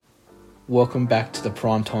Welcome back to the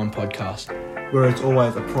Prime Time Podcast. Where it's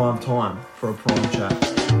always a prime time for a prime chat.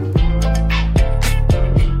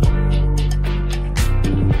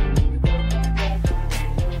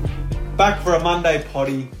 Back for a Monday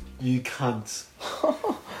potty, you cunts.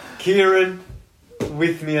 Kieran,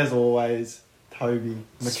 with me as always, Toby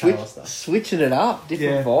McAllister. Switching it up,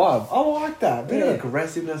 different vibe. I like that. Bit of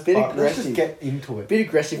aggressiveness. Let's just get into it. Bit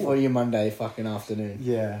aggressive for your Monday fucking afternoon.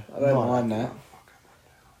 Yeah. I don't mind that.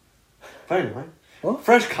 But anyway. What?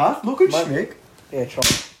 Fresh cut. Look at Schmick. Yeah, chop.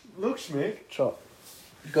 Look, Schmick. Chop.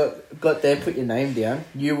 Got there, put your name down.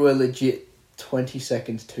 You were legit 20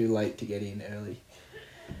 seconds too late to get in early.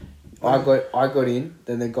 I got in,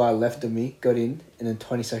 then the guy left of me, got in, and then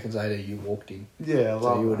 20 seconds later you walked in. Yeah,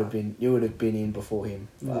 so you would have been in before him.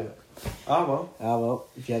 But, yeah. Well,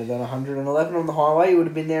 if you had done 111 on the highway, you would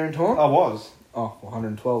have been there in time. I was. Oh,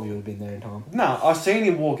 112, you would have been there in time. No, I seen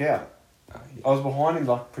him walk out. Yeah. I was behind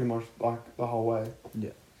him pretty much the whole way.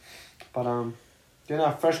 Yeah. But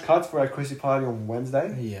fresh cuts for our Chrissy party on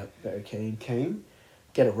Wednesday. Yeah, very keen. Keen.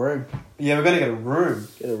 Get a room. Yeah, we're gonna get a room.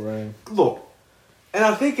 Get a room. Look, and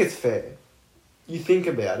I think it's fair. You think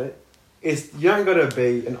about it. You don't got to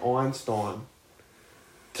be an Einstein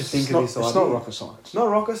to think of this idea. It's not rocket science. Not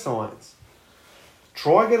rocket science.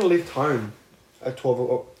 Try and get a lift home at 12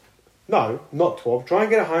 o'clock. No, not 12. Try and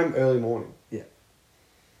get it home early morning. Yeah.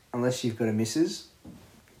 Unless you've got a missus.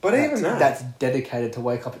 But even that. That's dedicated to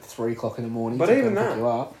wake up at 3 o'clock in the morning. But to even pick that. you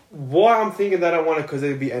up. Why I'm thinking that I want it because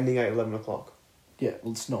it'd be ending at 11 o'clock. Yeah,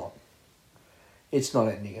 well, it's not. It's not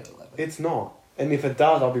ending at 11. It's not. And if it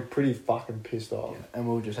does, I'll be pretty fucking pissed off. Yeah, and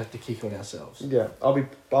we'll just have to kick on ourselves. Yeah, I'll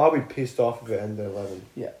be pissed off if it ends at 11.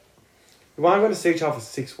 Yeah. If I'm going to see each other for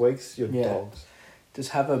 6 weeks, you're dogs. Just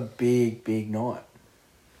have a big, big night.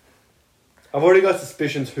 I've already got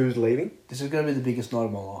suspicions who's leaving. This is going to be the biggest night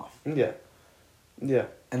of my life. Yeah. Yeah.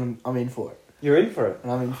 And I'm in for it. You're in for it?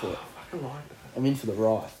 And I'm in for it. I fucking like that. I'm in for the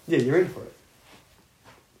ride. Yeah, you're in for it.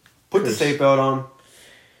 Put Chris. the seatbelt on.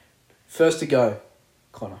 First to go,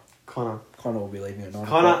 Connor. Connor will be leaving at 9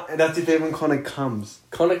 o'clock. That's if everyone Connor comes.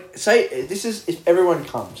 Say, this is if everyone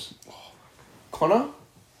comes. Connor,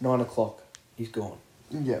 9 o'clock. He's gone.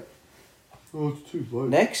 Yeah. Oh, it's too low.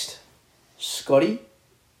 Next, Scotty.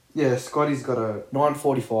 Yeah, Scotty's got to...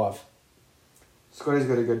 9:45. Scotty's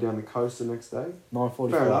got to go down the coast the next day.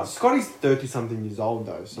 9:45. Fair enough. Scotty's 30-something years old,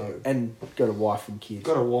 though, so... Yeah. And got a wife and kids.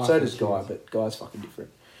 Got a wife so and does kids. Guy, but Guy's fucking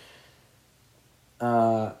different.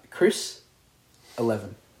 Chris,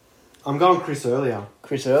 11. I'm going Chris earlier.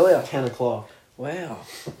 Chris earlier? 10 o'clock. Wow.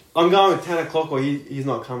 I'm going at 10 o'clock or he's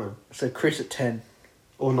not coming. So Chris at 10.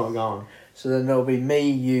 Or not going. So then there'll be me,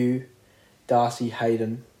 you, Darcy,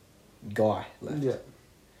 Hayden, Guy left. Yeah.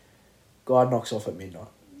 Guy knocks off at midnight.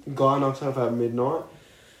 Guy knocks off at midnight.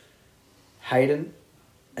 Hayden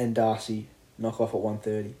and Darcy knock off at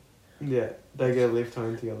 1:30. Yeah, they get a lift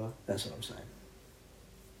home together. That's what I'm saying.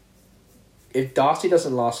 If Darcy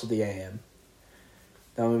doesn't last to the AM,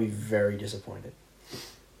 then I'm going to be very disappointed.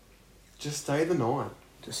 Just stay the night.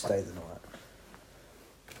 Just stay the night.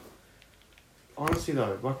 Honestly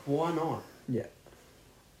though, why not? Yeah.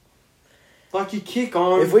 You kick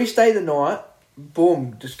on. If we stay the night,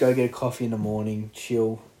 boom, just go get a coffee in the morning,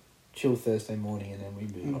 chill Thursday morning, and then we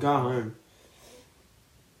move on. Go home.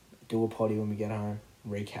 Do a potty when we get home.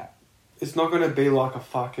 Recap. It's not going to be like a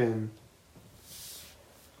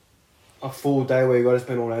full day where you got to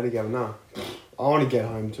spend all day together. No. I want to get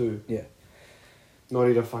home too. Yeah. Not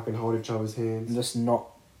need to fucking hold each other's hands. I'm just not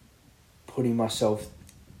putting myself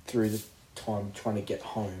through the time trying to get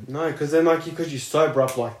home. No, because then because you sober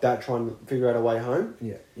up like that trying to figure out a way home.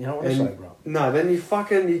 Yeah. You don't want to sober up. No, then you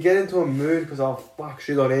get into a mood because, oh fuck,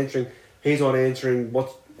 she's not answering, he's not answering,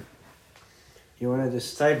 You want to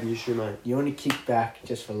just... Save the issue, mate. You want to kick back,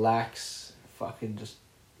 just relax, fucking just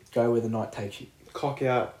go where the night takes you. Cock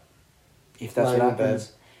out. If that's what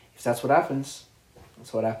happens. If that's what happens,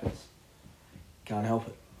 that's what happens. Can't help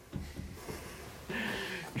it.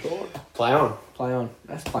 Play on. Play on.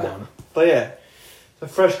 That's play on. But yeah, the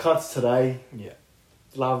fresh cuts today. Yeah.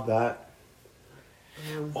 Love that.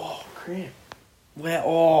 Oh, cramp.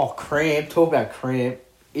 Well, cramp. Talk about cramp.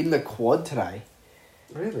 In the quad today.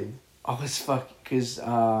 Really? I was fucking... Because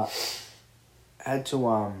I had to...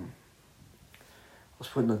 I was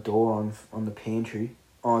putting the door on the pantry.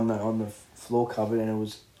 On the floor cupboard. And it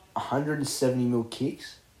was 170 mil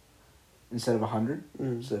kicks. Instead of 100.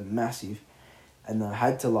 So massive. And I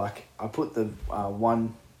had to I put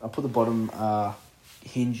the bottom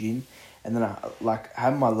hinge in, and then I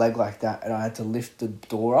had my leg like that, and I had to lift the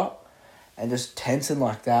door up, and just tensing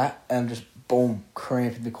like that, and just boom,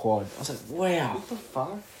 cramp in the quad. I was like, wow. What the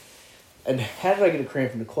fuck? And how did I get a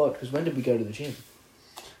cramp in the quad? Because when did we go to the gym?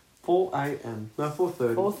 4 a.m. No,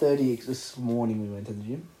 4:30. 4:30 this morning we went to the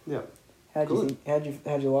gym. Yeah. How'd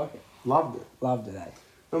you like it? Loved it. Loved it, eh?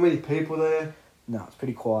 Not many people there. No, it's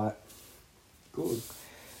pretty quiet. Good.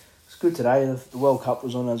 It's good today. The World Cup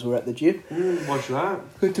was on as we were at the gym. Watch that.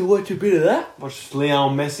 Good to watch a bit of that. Watch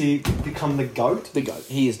Lionel Messi become the GOAT. The GOAT.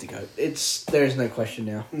 He is the GOAT. There is no question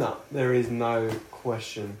now. No, there is no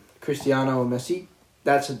question. Cristiano and Messi.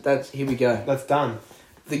 That's here we go. That's done.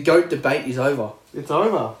 The GOAT debate is over. It's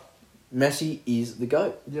over. Messi is the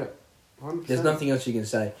GOAT. Yeah. 100%. There's nothing else you can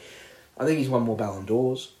say. I think he's won more Ballon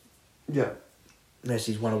d'Ors. Yeah.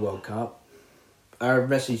 Messi's won a World Cup.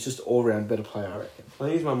 Messi's just all-round better player, I reckon. I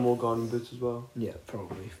think he's won more golden boots as well. Yeah,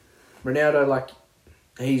 probably. Ronaldo,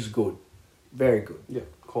 he's good. Very good. Yeah,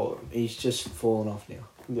 quality. He's just fallen off now.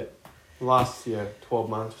 Yeah. Last, 12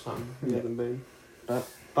 months or something. He hasn't been.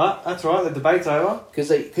 But that's right, the debate's over.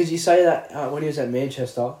 Because you say that when he was at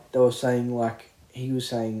Manchester, they were saying, he was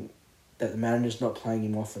saying that the manager's not playing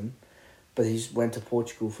him often, but he's went to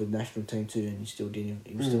Portugal for the national team too, and he still didn't.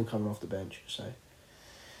 He was still coming off the bench. So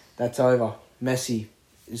that's over. Messi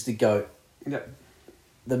is the GOAT. Yeah.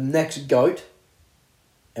 The next GOAT,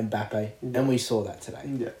 Mbappe, Yeah. and we saw that today.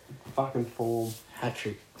 Yeah. Fucking form.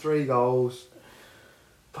 Hat-trick. 3 goals.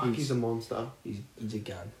 Fuck, he's a monster. He's a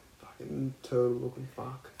gun. Fucking turtle looking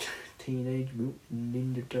fuck. Teenage Mutant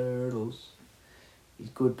Ninja Turtles. He's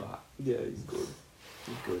good, but Yeah, he's good.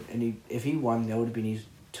 he's good. And if he won, that would have been his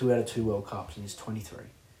 2 out of 2 World Cups, and he's 23.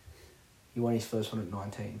 He won his first one at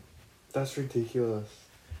 19. That's ridiculous.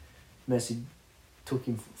 Messi took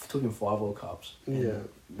him 5 World Cups. And Yeah.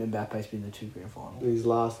 Mbappe's been in the 2 grand final. His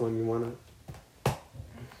last one, you won it.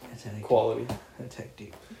 That's hectic. Quality. That's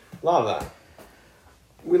hectic. Love that.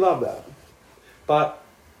 We love that. But,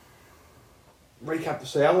 recap,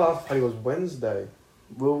 so our last play was Wednesday.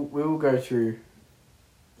 We'll go through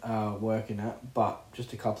working that, but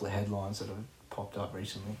just a couple of headlines that have popped up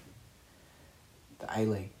recently. The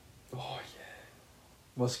A-League. Oh, yeah.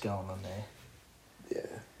 What's going on there?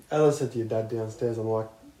 Yeah. As I said to your dad downstairs, I'm like,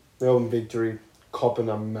 Melbourne Victory copping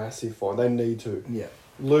a massive fine. They need to. Yeah.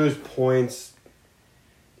 Lose points,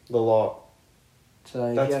 the lot.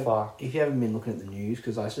 So That's fucked. if you haven't been looking at the news,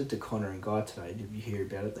 because I said to Connor and Guy today, did you hear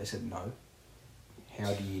about it? They said no.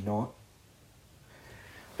 How do you not?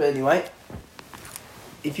 But anyway,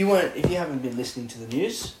 if you haven't been listening to the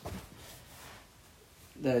news,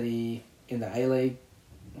 that in the A-League,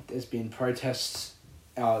 there's been protests.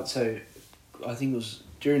 So I think it was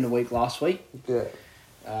during the week last week. Yeah.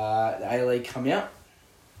 The A-League come out.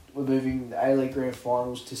 We're moving the A-League Grand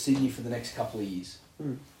Finals to Sydney for the next couple of years.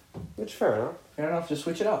 Which, fair enough. Fair enough, just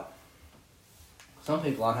switch it up. Some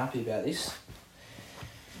people aren't happy about this.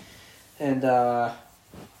 And,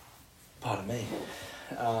 pardon me,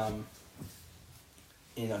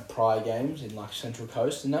 in prior games, in Central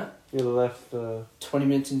Coast and that, You left, 20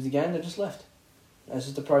 minutes into the game, they just left. That's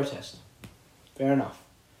just a protest. Fair enough.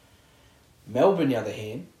 Melbourne, the other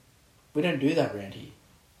hand, we don't do that around here.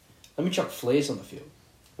 Let me chuck flares on the field.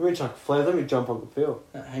 let me chuck flares, let me jump on the field.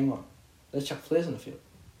 No, hang on. Let's chuck flares on the field.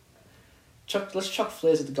 Let's chuck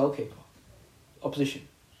flares at the goalkeeper. Opposition.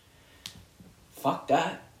 Fuck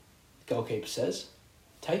that, the goalkeeper says.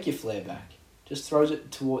 Take your flare back. Just throws it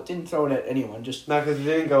didn't throw it at anyone, just No, because it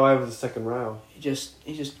didn't go over the second rail. he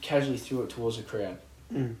just casually threw it towards the crowd.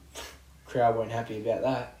 Crowd weren't happy about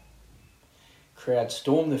that. Crowd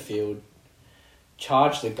stormed the field,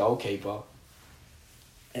 charged the goalkeeper,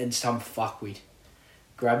 and some fuckwit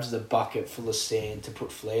grabs the bucket full of sand to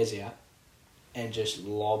put flares out and just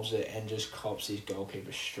lobs it and just cops his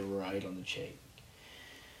goalkeeper straight on the cheek.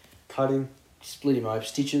 Cut him. Split him open.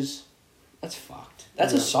 Stitches. That's fucked.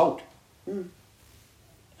 That's Yeah. assault.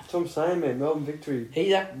 That's what I'm saying, man. Melbourne Victory.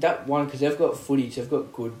 That one, because they've got footage, they've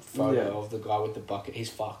got good photo Yeah. of the guy with the bucket. He's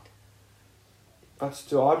fucked. But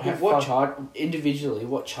still, I'd be What charge, individually,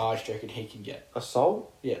 what charge do you reckon he can get?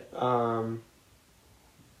 Assault? Yeah.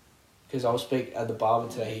 Because I was speaking at the barber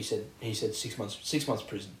today, he said 6 months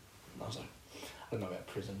prison. And I was like, I don't know about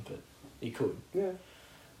prison, but he could. Yeah.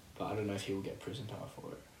 But I don't know if he will get prison time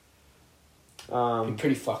for it. It'd be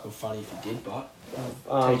pretty fucking funny if he did, but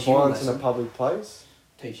teach him a violence in a lesson. public place.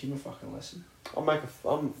 Teach him a fucking lesson. I'll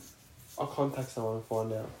contact someone and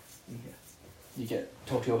find out. You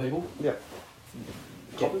talk to your people. Yeah.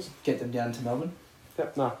 Coppers? Get them down to Melbourne.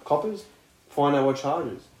 Yep, no, coppers. Find out what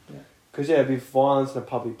charges. Yeah. Because, it'd be violence in a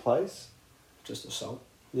public place. Just assault.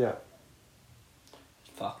 Yeah.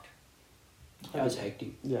 Fucked. That was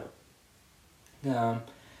hectic. Yeah.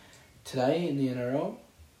 Today in the NRL,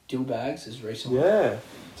 Dillbags is recently. Yeah.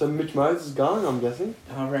 So Mitch Moses is going, I'm guessing.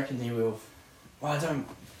 I reckon he will. Well,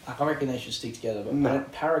 I reckon they should stick together, but No.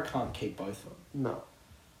 Para can't keep both of them. No.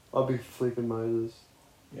 I'll be flipping Moses.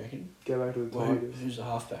 You reckon? Go back to the Well, Tigers. who's the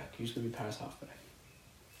halfback? Who's going to be Para's halfback?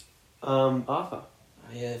 Arthur.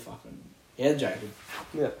 Oh, yeah, fucking... Yeah, Jacob.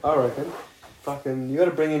 Yeah, I reckon. Fucking, you got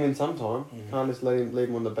to bring him in sometime. Mhm. Can't just leave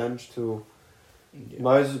him on the bench till Yeah.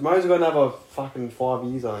 Moses got another fucking 5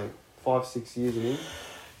 years, I think. 5-6 years in him.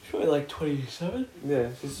 Probably like 27. Yeah,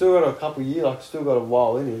 he's still got a couple of years, like still got a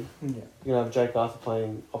while in him. Yeah. You're gonna have Jake Arthur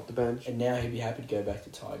playing off the bench. And now he'd be happy to go back to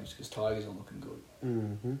Tigers because Tigers are looking good.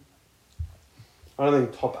 Mm-hmm. I don't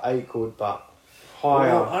think top 8 could, but higher.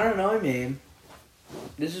 Well, I don't know, man.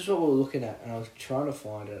 This is what we're looking at, and I was trying to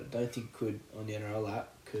find it. I don't think it could on the NRL app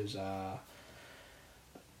because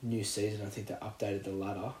new season, I think they updated the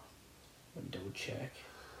ladder. Let me double check.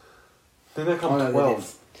 Then they come Oh, no, they 12th.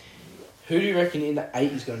 didn't. Who do you reckon in the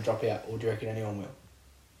 8 is going to drop out, or do you reckon anyone will?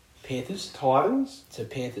 Panthers? Titans, So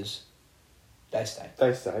Panthers, they stay.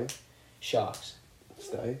 they stay. Sharks,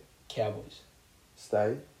 Stay. Cowboys,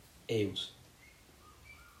 Stay. Eagles.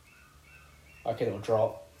 Okay, they'll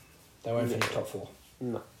drop. They won't Yeah. finish top 4.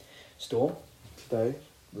 No. Storm, Stay.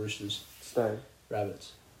 Roosters, Stay.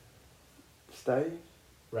 Rabbits, Stay.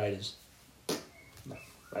 Raiders. No,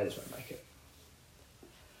 Raiders won't make it.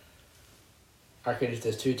 I reckon if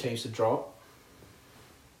there's 2 teams to drop,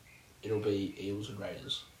 it'll be Eagles and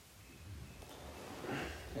Raiders.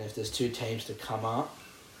 And if there's 2 teams to come up,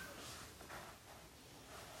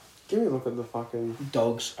 Give me a look at the fucking...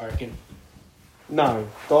 Dogs, I reckon. No.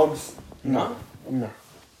 Dogs. No? No.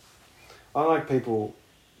 I like people...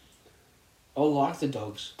 I like the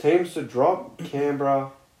Dogs. Teams to drop.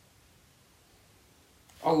 Canberra.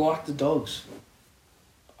 I like the Dogs.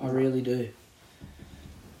 I really do.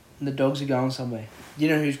 And the Dogs are going somewhere. You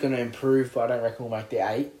know who's going to improve, but I don't reckon will make the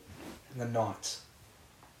 8? The Knights.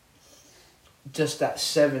 Just that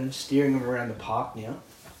 7 steering them around the park now.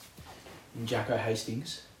 And Jacko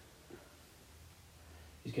Hastings.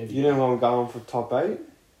 He's going to be... You know who I'm going for top 8?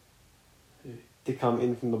 Who? To come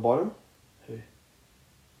in from the bottom? Who?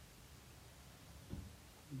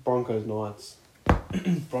 Broncos Knights.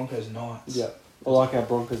 Broncos Knights. Yeah. I like how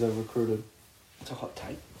Broncos have recruited. It's a hot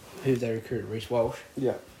take. Who they recruited? Reece Walsh.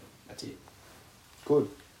 Yeah. That's it. Good.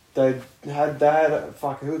 They had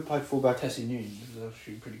fuck, who had played fullback? Tessie Newton was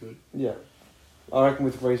actually pretty good. Yeah. I reckon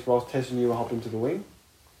with Reece Ross, Tessa New will hop into the wing.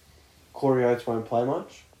 Corey Oates won't play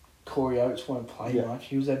much. Corey Oates won't play Yeah. much.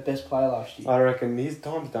 He was their best player last year. I reckon his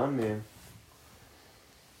time's done, man.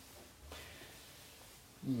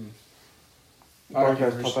 I reckon,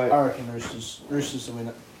 Broncos top 8. I reckon Roosters to win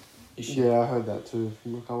it this year. Yeah, I heard that too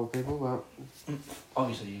from a couple of people, but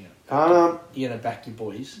Obviously, you're gonna back your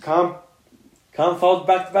boys. can't fold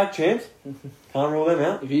back-to-back champs. Can't rule them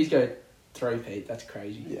out. If he's go 3-peat, that's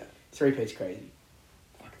crazy. Yeah. 3-peat's crazy.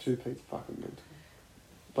 Fuck, 2-peat's fucking mental.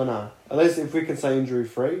 But no, at least if we can say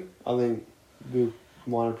injury-free, I think we're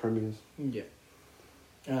minor premiers. Yeah.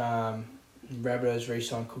 Rabbitohs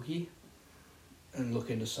re-sign Cookie and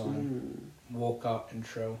looking to sign Walker and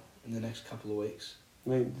Trell in the next couple of weeks. I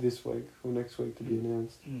think this week or next week to be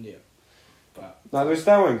announced. Yeah. But No,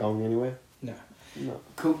 they weren't going anywhere. no. No.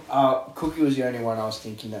 Cookie was the only one I was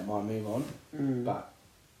thinking that might move on. Mm. But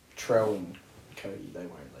Trell and Cody, they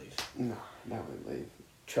won't leave. No, they won't leave.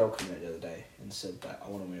 Trell came out the other day and said that I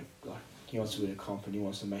want to win. Like he wants to win a comp and he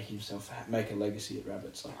wants to make a legacy at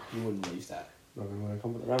Rabbits. Like he wouldn't leave that. Not going to win a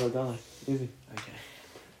comp with the Rabbit, are they? Easy.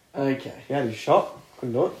 Okay. He had his shot.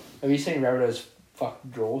 Couldn't do it. Have you seen Rabbitohs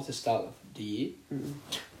fucking draw to start the year? Mm.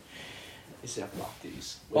 It's how fucked it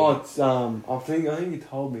is. Oh, it's I think you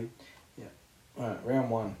told me. Alright, round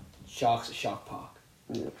 1. Sharks at Shark Park.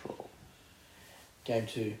 Yeah, troll. Game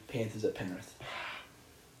 2. Panthers at Penrith.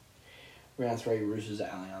 Round 3. Roosters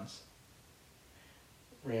at Allianz.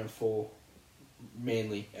 Round 4.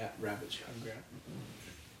 Manly at Rabbits home ground.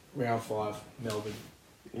 Round 5. Melbourne.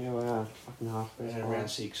 Yeah, wow, fucking half. And then round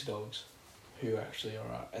 6. Dogs, who are actually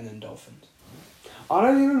alright, and then Dolphins. I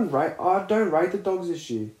don't rate the Dogs this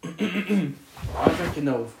year. I reckon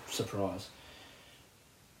they'll surprise.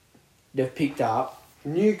 They've picked up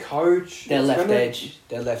New coach. their it's left gonna- edge.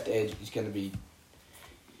 Their left edge is going to be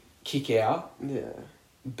kick out, Yeah.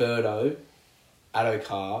 Birdo,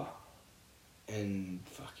 Adokar, and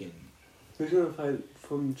fucking Who's gonna play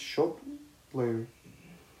from shop? Larry.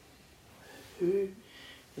 who?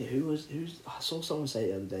 Yeah, who's? I saw someone say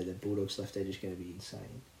the other day that Bulldogs left edge is going to be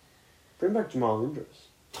insane. Bring back Jamal Indris.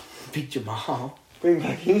 Big Jamal. Bring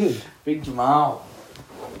back in. Big Jamal.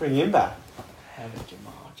 Bring him back. Have it,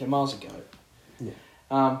 Jamal. Jamal's a goat.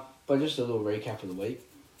 Yeah. But just a little recap of the week.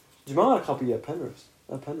 Jamal had a couple at Penrith.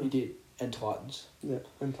 He did. And Titans. Yeah.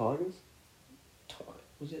 And Tigers.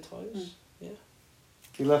 Was it Tigers? Yeah.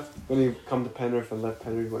 He left when he come to Penrith and left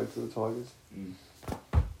Penrith, went to the Tigers. Mm.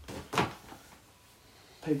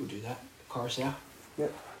 People do that. Coruscant.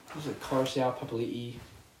 Yep. Was it Coruscant, Papali'i?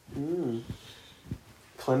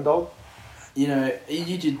 Clendall. You know,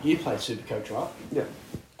 you played Supercoach, right?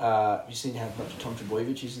 Yeah. You seen how much Tom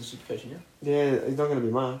Trbojevic is in Supercoach now? Yeah, he's not going to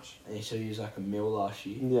be much. And he said he was like $1 million last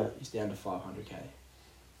year. Yeah. He's down to 500k.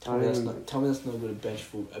 Tell me that's not good. A bench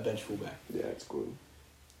fullback. Yeah, it's good.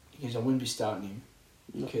 Because I wouldn't be starting him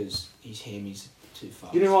because his hammies too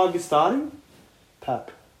fast. You know who I'd be starting?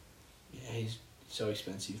 Pap. Yeah, he's so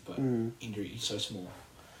expensive, but injury, he's so small.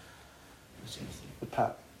 That's anything. The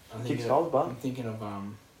Pap. I'm thinking of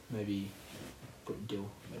maybe putting Dill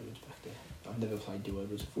Edwards back there. I've never played Dill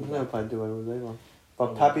Edwards before. I've never played Dill Edwards either.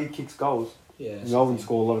 But Pappy kicks goals. Yeah. Melbourne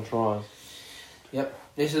score a lot of tries. Yep.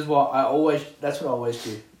 This is what I always. That's what I always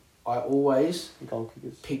do. I always goal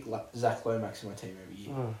kickers. Pick Zach Lomax in my team every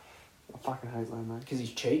year. Oh, I fucking hate Lomax. Because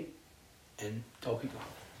he's cheap and goal kicker.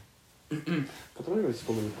 But I don't really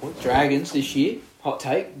score many points. Dragons this year, hot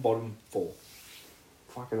take, bottom 4.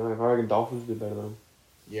 Fucking hell, I reckon Dolphins would be better than them.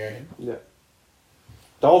 Yeah. Yeah.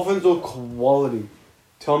 Dolphins are quality.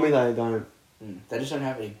 Tell me they don't. They just don't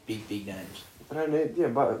have any big names. They don't need... Yeah,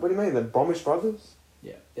 but what do you mean? The Bromwich brothers?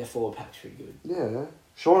 Yeah, their forward pack's pretty good. Yeah.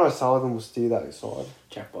 Sean O'Sullivan will steer that side.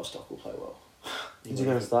 Jack Bostock will play well. Is he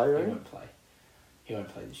going to start, you He reckon? won't play. He won't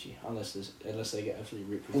play this year unless they get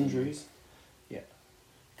absolutely ripped with Injuries. Yeah.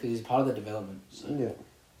 Because he's part of the development. So. Yeah.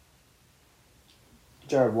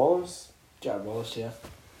 Jared Wallace. Yeah.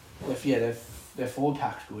 Their forward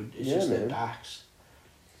pack's good. It's just their backs.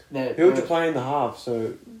 Who would you play in the half?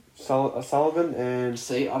 So, Sullivan and...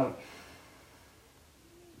 See, I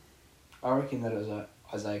reckon that is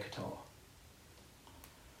Isaiah Katoa.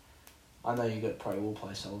 I know probably will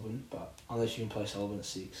play Sullivan, but unless you can play Sullivan at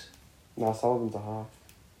 6. No, Sullivan's a half.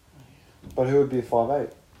 But who would be a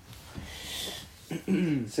 5'8"?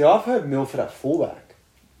 See, I've heard Milford at fullback.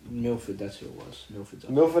 Milford, that's who it was. Milford's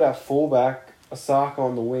up. Milford at fullback, Asako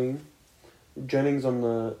on the wing, Jennings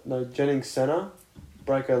centre,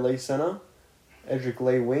 Braco Lee centre, Edric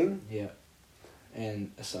Lee wing. Yeah.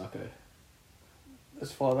 And Asako.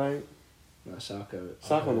 That's 5'8". No,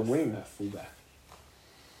 Asako on the wing. At fullback.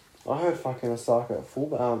 I heard fucking Asako at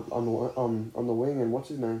fullback on the wing, and what's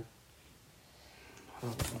his name? I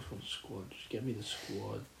don't know what's the squad. Just get me the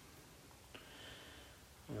squad.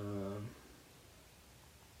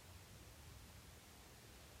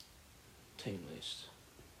 Team list.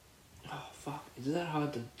 Oh, fuck. Is it that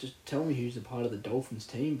hard to just tell me who's a part of the Dolphins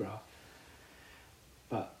team, bro?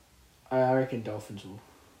 But I reckon Dolphins will...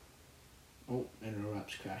 Oh, and our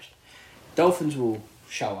apps crashed. Dolphins will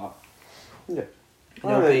show up. Yeah.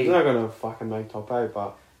 They're not going to fucking make top 8,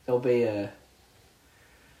 but... There'll be a...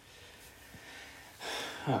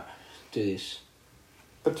 do this.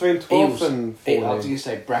 Between 12th and 14th. I was going to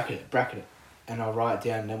say bracket it. And I'll write it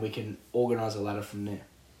down and then we can organise a ladder from there.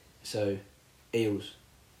 So, Eels,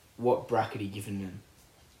 what bracket are you giving them?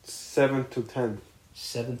 7th to 10th.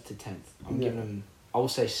 7th to 10th. I'm giving them, I will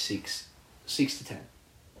say 6. 6 to 10.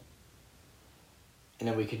 And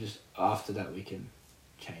then we can just, after that we can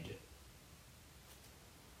change it.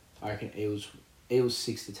 I reckon Eels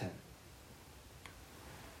 6 to 10.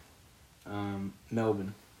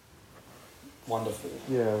 Melbourne, 1 to 4.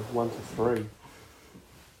 Yeah, 1 to 3.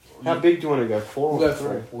 How big do you want to go? 4 We'll or go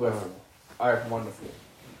 3? 4. We'll go 4. I reckon 1 to 4.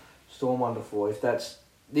 Storm 1 to 4. If that's...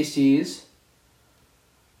 This is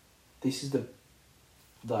the...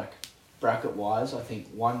 Like, bracket-wise, I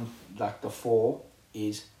think the 4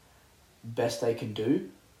 is best they can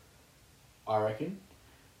do, I reckon.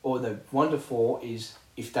 Or the 1 to 4 is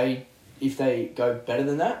if they go better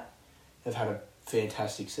than that, they've had a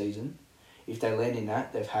fantastic season. If they land in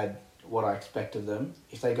that, they've had what I expect of them.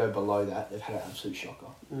 If they go below that, they've had an absolute shocker.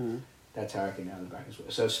 That's how I reckon how the brackets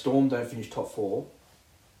work. So if Storm don't finish top 4,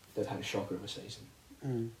 they've had a shocker of a season.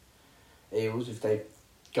 Eels, if they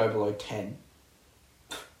go below 10,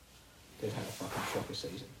 they've had a fucking shocker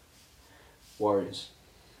season. Warriors,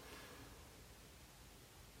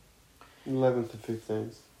 11th to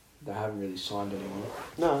 15th. they haven't really signed anyone.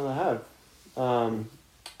 No, they have.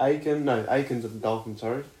 Aiken's at the Dolphins,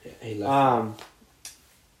 sorry. Yeah, he left.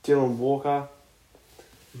 Dylan Walker.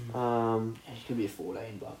 He could be a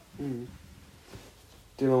 14, but...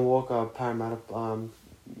 Dylan Walker, Parramatta,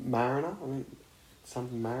 Mariner,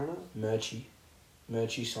 something Mariner. Murchie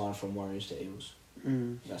signed from Warriors to Eels.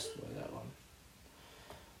 That's the way that one.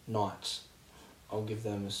 Knights, I'll give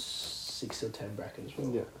them a 6 or 10 bracket as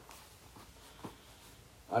well. Yeah.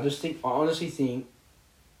 I honestly think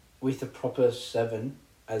with the proper 7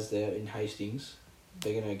 as they're in Hastings,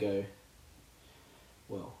 they're going to go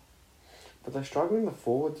well. But they're struggling the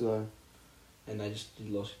forwards though. And they just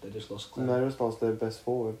lost And Clem. they just lost their best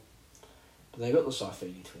forward. But they got the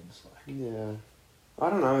Saifidi twins. Like. Yeah. I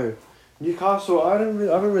don't know. Newcastle, I haven't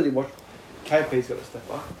really watched... KP's got to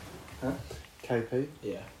step up. Huh? KP.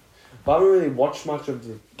 Yeah. But I haven't really watched much of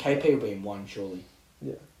the... KP will be in 1, surely.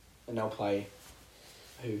 Yeah. And they'll play...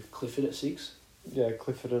 Who? Clifford at 6? Yeah,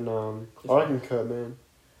 Clifford and... Clifford. I reckon Kurt Mann.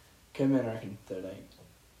 Kerman, I reckon 13.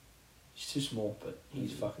 He's too small, but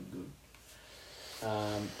he's fucking good.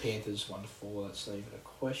 Panthers 1 to 4. That's not even a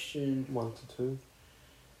question. 1 to 2.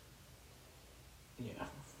 Yeah.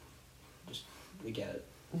 Just we get it.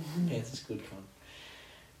 Panthers good cunt.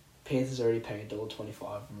 Panthers already paid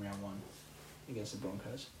 $1.25 in round 1 against the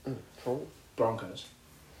Broncos. Cool. Broncos.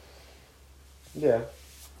 Yeah.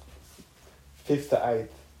 5th to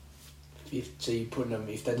 8th. So you're putting them,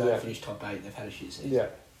 if they don't finish top 8, they've had a shit season. Yeah.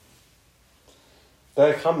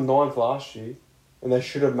 They come 9th last year, and they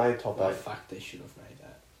should have made top 8. Oh, fuck, they should have made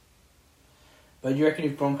that. But you reckon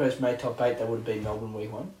if Broncos made top 8, they would have beat Melbourne week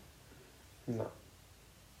 1? No.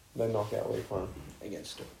 They knock out week 1.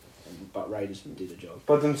 Against them. But Raiders did a job.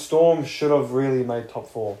 But then Storm should have really made top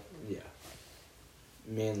 4. Yeah.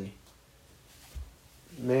 Manly.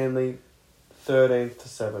 Manly, 13th to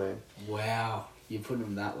 17th. Wow. You're putting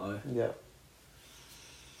them that low. Yeah.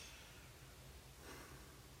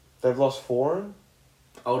 They've lost Foreign.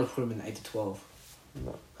 I would have put them in 8 to 12.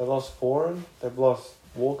 No. They've lost Foreign. They've lost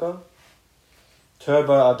Walker.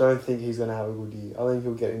 Turbo, I don't think he's going to have a good year. I think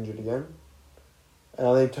he'll get injured again. And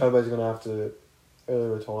I think Turbo's going to have to early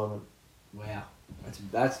retirement. Wow.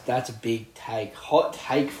 That's a big take. Hot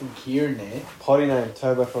take from Kieran there. Potty name,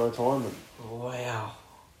 Turbo for retirement. Wow.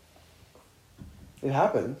 It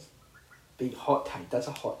happens. Big hot take. That's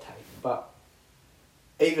a hot take. But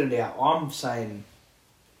even it out, I'm saying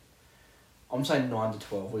 9 to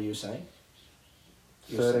 12. What are you saying?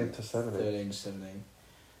 13 to 17. 13 to 17.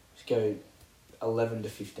 Let's go 11 to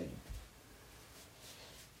 15.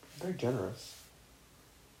 Very generous.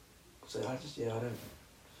 So I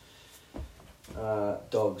don't...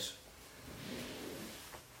 Dogs.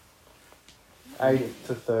 8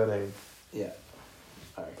 to 13. Yeah.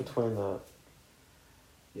 I reckon. Between that.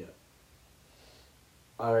 Yeah.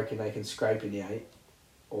 I reckon they can scrape in the 8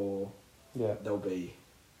 or Yeah. they'll be...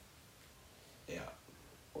 Yeah,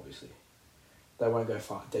 obviously. They won't go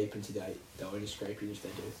far deep into the 8. They'll only scrape in if they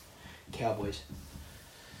do. Cowboys.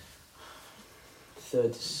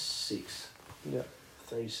 3rd to 6. Yeah.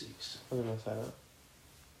 3 to 6. I was going to say that.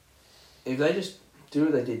 If they just do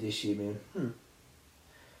what they did this year, man.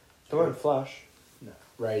 They won't flash. No.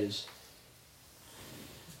 Raiders.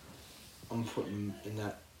 I'm putting them in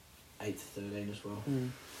that 8 to 13 as well.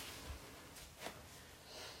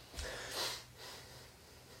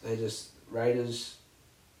 They just... Raiders...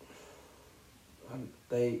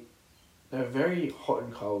 they're very hot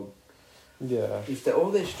and cold. Yeah. If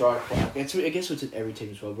all their strike players... I guess it's in every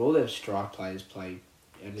team as well, but all their strike players play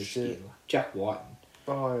out of their skin. Like Jack White.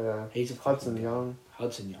 Oh, yeah. He's a Hudson fucking Young.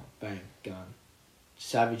 Hudson Young. Bang. Gone.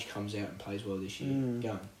 Savage comes out and plays well this year.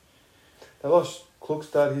 Gone. They lost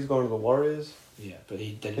Klukstad. He's gone to the Warriors. Yeah, but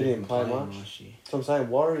they didn't didn't play him much. last year. So I'm saying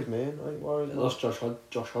Warriors, man. I think Warriors. They lost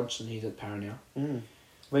Josh Hodgson. He's at Para now.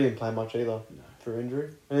 But he didn't play much either. No. For injury.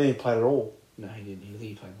 And then he played at all. No, he didn't. I think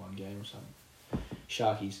he played 1 game or something.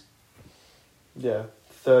 Sharkies. Yeah.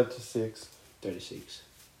 3rd to 6th. 36.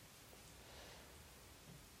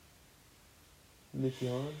 Nicky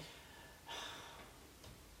Hines.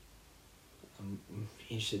 I'm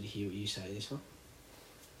interested to hear what you say this one.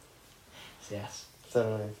 South.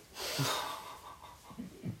 17th.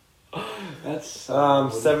 That's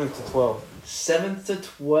 7th to 12th. 7th to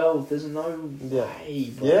 12th. There's no Yeah. way,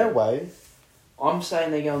 bro. Yeah, way. I'm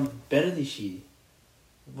saying they're going better this year.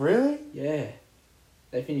 Really? Yeah.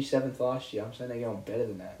 They finished 7th last year. I'm saying they're going better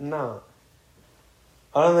than that. Nah.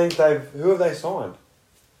 I don't think they've... Who have they signed?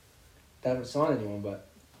 They haven't signed anyone, but...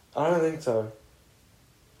 I don't think so.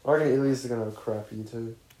 I reckon Ilias is going to have a crap year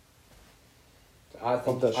too. I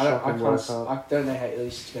think... That I shocking World Cup. don't know how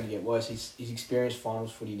Ilias is going to get worse. He's experienced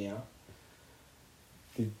finals footy now.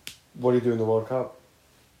 What do you do in the World Cup?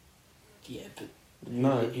 Yeah, but...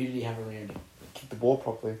 No. Who did he have around him? Kick the ball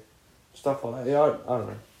properly. Stuff like that. Yeah, I don't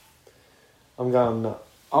know. I'm going nut.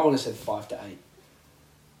 I would have said 5 to 8.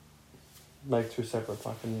 Make 2 separate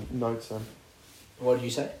fucking notes then. What did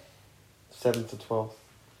you say? 7th to 12th.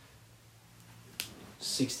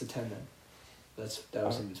 6 to 10 then. That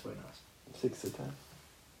was in between us. 6 to 10.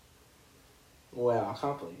 Wow, I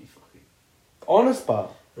can't believe you fucking... Honest,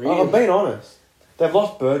 but. Really? I'm being honest. They've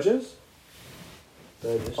lost Burgess.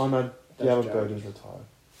 Burgess. Oh no, That's yeah, but Jared. Burgess retired.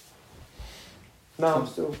 No, I'm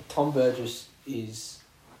still... Tom Burgess is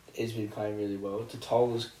has been playing really well.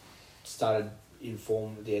 Totola's started in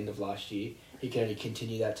form at the end of last year. He can only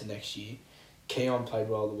continue that to next year. Keon played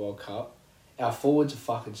well at the World Cup. Our forwards are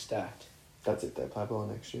fucking stacked. That's it. They play well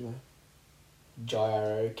next year, though.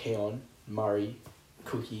 Jairo, Keon, Murray,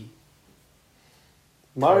 Cookie.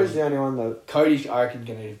 Murray's Cody. the only one that... Cody's, I reckon,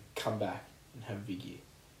 going to come back and have a big year.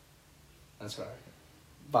 That's what I reckon.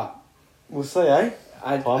 But We'll see, eh?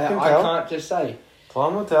 I Time can tell. can't just say.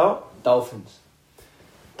 Time will tell. Dolphins.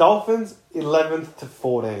 Dolphins, 11th to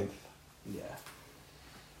 14th. Yeah.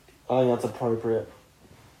 I think that's appropriate.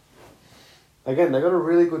 Again, they got a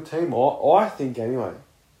really good team. I think, anyway.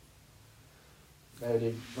 They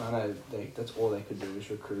did. I know that's all they could do was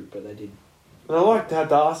recruit, but they did. And I like how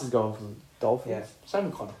Darcy's gone for the Dolphins. Yeah. Same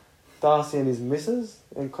with Connor. Darcy and his missus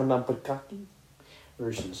and Konampakaki.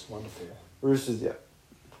 Roosters, wonderful. Roosters, yeah.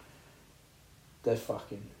 They're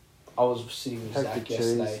fucking. I was sitting with Hectic Zach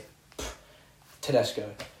cheese. yesterday. Tedesco,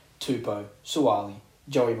 Tupou, Suwali,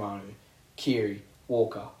 Joey Manu, Kiri,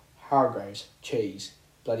 Walker, Hargraves, Cheese,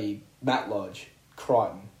 bloody Matt Lodge,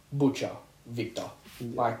 Crichton, Butcher, Victor. Yeah.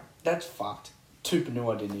 Like, that's fucked.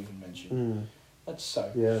 Tupanua I didn't even mention. That's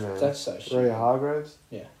so. Yeah, man. That's so shit. Ray Hargraves?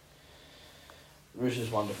 Yeah. Roosters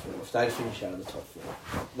wonderful. If they finish out of the top four,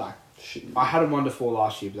 like Shit. I had them under four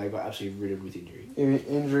last year, but they got absolutely riddled with injury.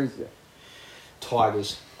 Injuries, yeah.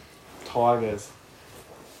 Tigers. Tigers.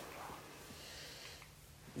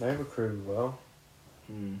 They recruited well.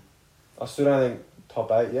 I still don't think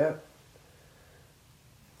top 8 yet.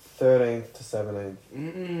 13th to 17th.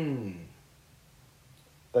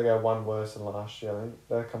 They go one worse than last year, I think.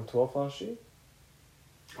 They come 12th last year.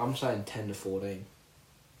 I'm saying 10 to 14.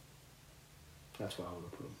 That's where I would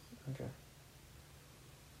have put them. Okay.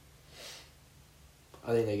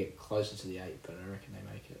 I think they get closer to the 8, but I reckon they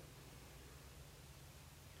make it.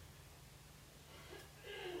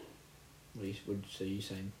 So you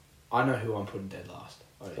saying? I know who I'm putting dead last.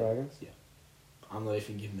 Dragons? Yeah. I'm not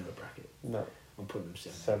even giving them a bracket. No. I'm putting them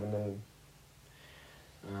 7. 17.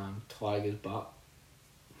 Tigers, but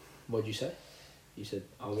what'd you say? You said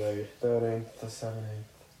I'll go. 13th to 17th.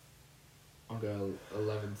 I'll go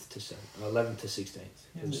 11th to 11th to 16th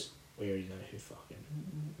because we already know who fucking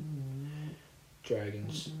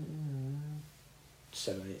Dragons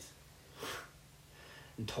 17th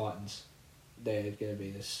and Titans. They're gonna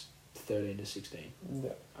be this 13 to 16. Yeah.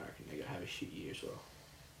 I reckon they're gonna have a shit year as well.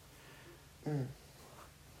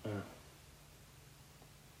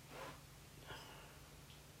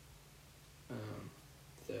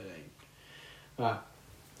 13. Alright.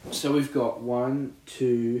 So we've got 1,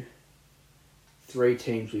 2, 3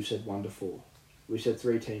 teams we've said 1 to 4. We've said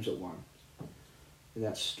 3 teams at 1. And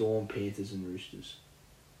that's Storm, Panthers and Roosters.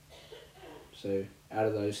 So out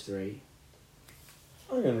of those 3,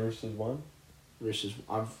 I reckon Roosters won. Roosters,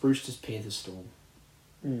 Panthers, Storm.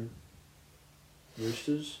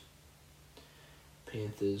 Roosters,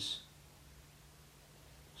 Panthers,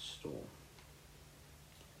 Storm.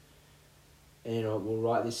 And you know what, we'll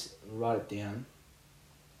write it down,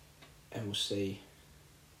 and we'll see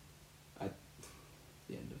at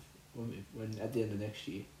the end of when at the end of next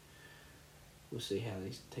year, we'll see how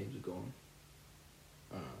these teams are going.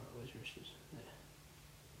 Where's Roosters?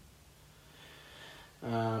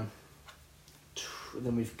 There.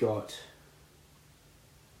 Then we've got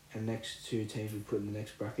our next 2 teams we put in the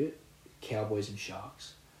next bracket: Cowboys and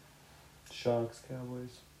Sharks. Sharks,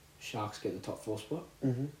 Cowboys. Sharks get the top 4 spot.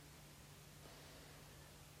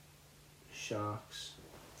 Sharks.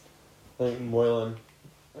 I think Moylan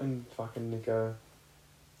and fucking Nico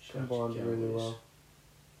Sharks, combined really Cowboys. well.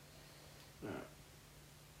 Alright.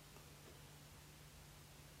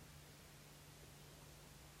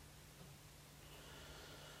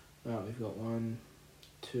 Right, we've got 1,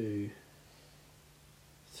 2,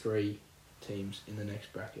 3 teams in the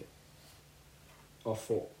next bracket.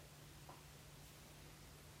 4.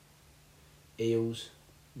 Eels,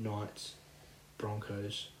 Knights,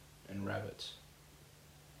 Broncos, and Rabbits.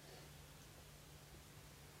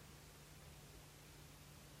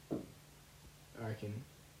 I reckon.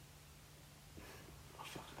 Oh,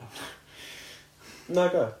 fuck. No,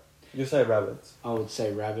 go. You say Rabbits. I would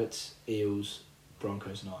say Rabbits, Eels,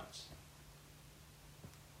 Broncos, Knights.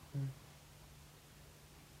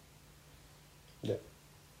 Yeah.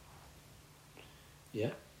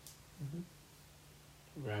 Yeah?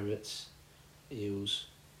 Rabbits, Eels,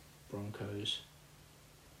 Broncos,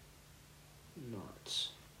 Knights.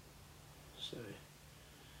 So,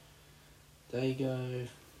 there you go.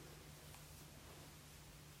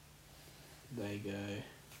 There you go.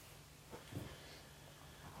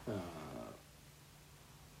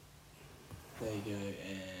 There you go,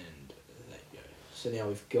 and there you go. So now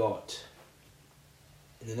we've got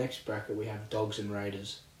In the next bracket, we have Dogs and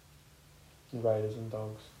Raiders. Raiders and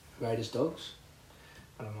Dogs. Raiders, Dogs.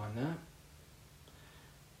 I don't mind that.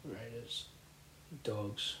 Raiders,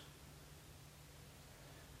 Dogs.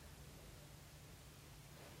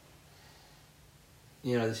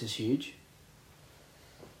 You know, this is huge.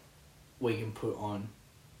 We can put on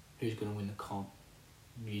who's going to win the comp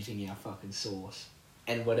using our fucking sauce.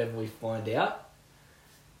 And whatever we find out,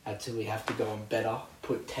 until we have to go and better,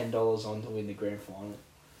 put $10 on to win the grand final.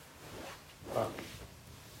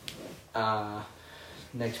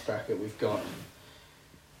 Next bracket, we've got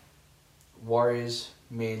Warriors,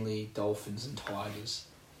 Manly, Dolphins and Tigers.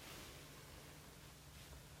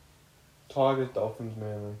 Tigers, Dolphins,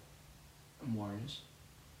 Manly. And Warriors.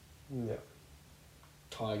 Yeah.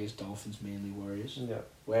 Tigers, Dolphins, Manly, Warriors. Yeah.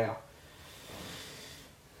 Wow.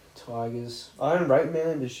 Tigers, I don't rate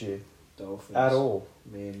Manly this year. Dolphins. At all.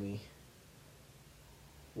 Manly,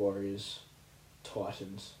 Warriors,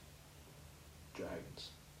 Titans, Dragons.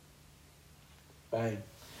 Bang.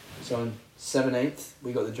 So on 17th,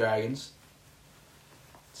 we got the Dragons.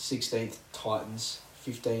 16th, Titans.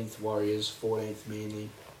 15th, Warriors. 14th, Manly.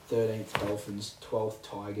 13th, Dolphins. 12th,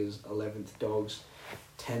 Tigers. 11th, Dogs.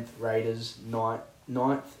 10th, Raiders. 9th,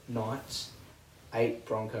 Knights. 8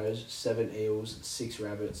 Broncos. 7 Eels. 6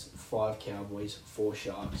 Rabbits. 5 Cowboys. 4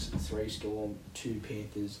 Sharks. 3 Storm. 2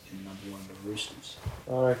 Panthers. And number 1, the Roosters.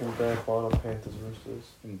 I reckon grand final Panthers Roosters.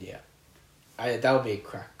 Yeah. That would be a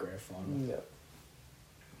crack grand final. Yeah.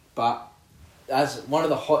 But as one of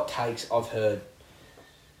the hot takes I've heard,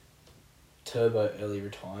 Turbo early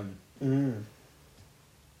retirement.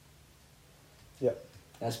 Yeah.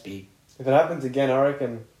 That's big. If it happens again, I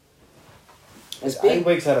reckon That's it's big. 8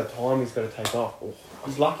 weeks at a time he's got to take off. Oh,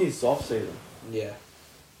 he's lucky it's off season. Yeah.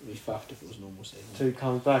 It'd be fucked if it was normal season. So he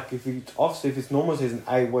comes back. If it's normal season,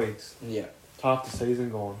 8 weeks. Yeah. It's half the season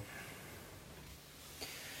gone.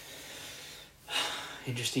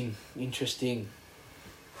 Interesting.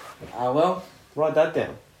 Well. Write that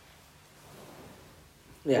down.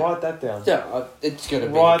 Yeah. Write that down. Yeah, it's going to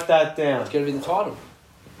be... Write that down. It's going to be the title.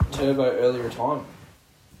 Turbo early retirement.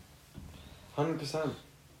 100%.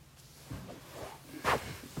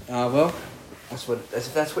 Well,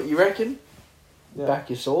 that's what you reckon. Yeah. Back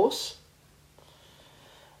your sauce.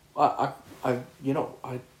 I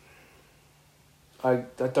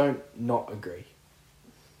don't not agree.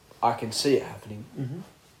 I can see it happening,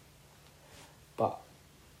 but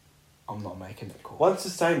I'm not making the call. Once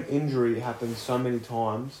the same injury happens so many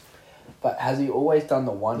times, But has he always done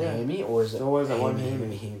the one Yeah. hammy, or is it It's always that one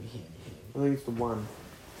hammy? I think it's the one.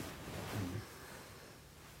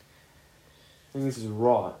 I think this is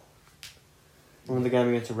right. When the game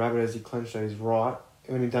against the Rabbit, as he clenched it, he's right.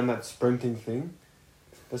 And when he done that sprinting thing,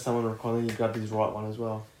 there's someone recalling he grabbed his right one as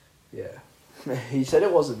well. Yeah. He said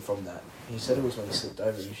it wasn't from that. He said it was when he slipped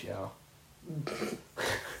over in the shower.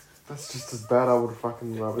 That's just as bad. I would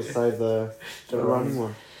fucking rather say the running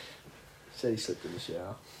one. Said he slipped in the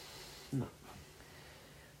shower. No.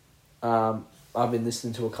 I've been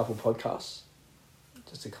listening to a couple podcasts.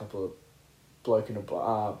 Just a couple of bloke in a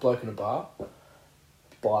bar.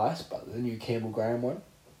 Biased, but the new Campbell Graham one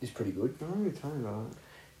is pretty good. I remember you telling me about it.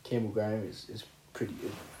 Campbell Graham is pretty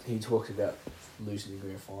good. He talks about losing the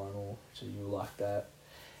grand final, so you like that.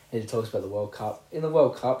 And he talks about the World Cup. In the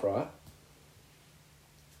World Cup, right?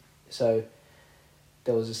 So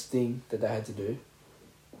there was this thing that they had to do.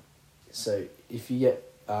 So if you get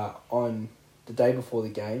on the day before the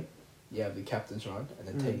game, you have the captain's run and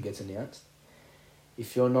the team gets announced.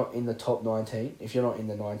 If you're not in the top 19, if you're not in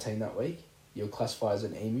the 19 that week, you'll classify as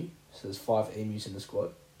an emu. So there's 5 emus in the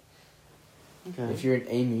squad. Okay. If you're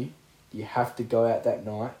an emu, you have to go out that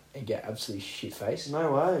night and get absolutely shit-faced.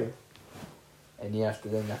 No way. And you have to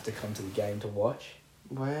come to the game to watch.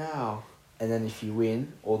 Wow. And then if you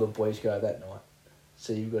win, all the boys go out that night.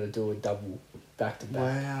 So you've got to do a double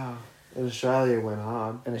back-to-back. Wow. And Australia went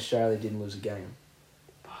hard. And Australia didn't lose a game.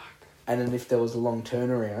 Fuck. And then if there was a long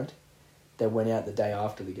turnaround, they went out the day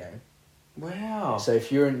after the game. Wow. So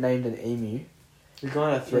if you're named an emu, You're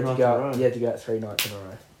going out you 3 had to nights go in a row. you had to go out 3 nights in a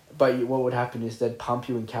row. But what would happen is they'd pump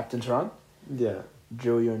you in captain's run, Yeah.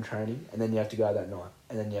 drill you in training, and then you have to go out that night.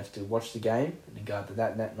 And then you have to watch the game, and then go out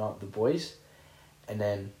that night with the boys. And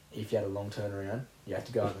then if you had a long turnaround, you have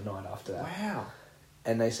to go out the night after that. Wow.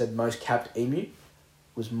 And they said most capped emu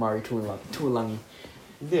was Murray Tuolangi.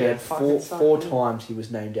 He Yeah. had four times he was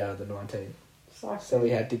named out of the 19. Sucks. So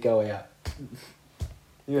he had to go out.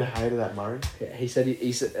 You hated that, Murray. Yeah, he said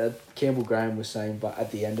Campbell Graham was saying, but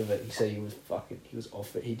at the end of it, he said he was off it.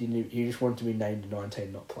 He just wanted to be named a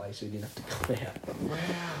 19, not play, so he didn't have to go out. Wow.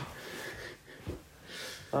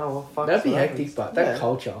 Oh, well, fuck. That'd be so hectic, happens. but that Yeah.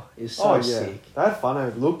 culture is so sick. They had fun.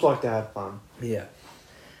 It looked like they had fun. Yeah.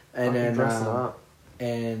 And Fucking then dressing up.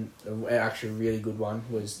 and actually a really good one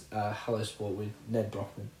was Hello Sport with Ned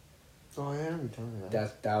Brockman. Oh, yeah, I'm telling you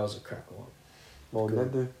that. That was a cracker one. What would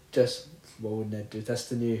Ned do? Just what would Ned do? That's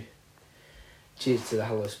the new. Cheers to the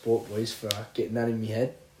Hello Sport boys for getting that in my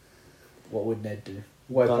head. What would Ned do?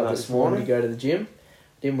 Woke Done up that this this morning morning? to go to the gym.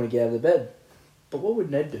 Didn't want to get out of the bed. But what would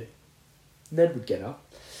Ned do? Ned would get up.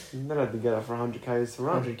 Ned had to get up for 100Ks to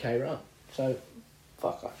run. 100k run. So,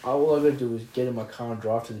 fuck. All I got to do was get in my car and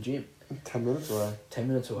drive to the gym. 10 minutes away. 10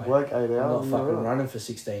 minutes away. Work 8 hours. I'm not and fucking you're right. running for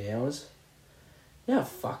 16 hours. You know how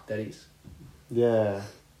fucked that is? Yeah.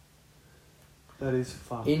 That is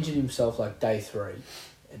fucked. Injured himself like day 3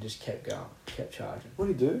 and just kept going. Kept charging. What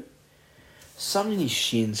do you do? Something in his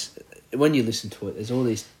shins. When you listen to it, there's all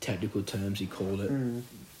these technical terms he called it.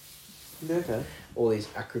 Yeah, okay. All these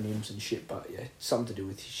acronyms and shit, but yeah, something to do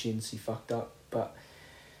with his shins. He fucked up, but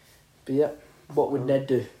yeah, what would Ned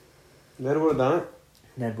do? Ned would have done it.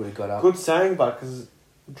 Ned would have got up. Good saying, but because it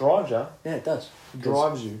drives you. Yeah, it does.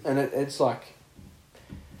 Drives you. And it's like,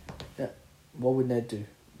 yeah, what would Ned do?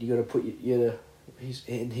 You got to put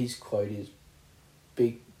his quote is,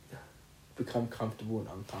 become comfortable in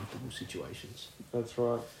uncomfortable situations. That's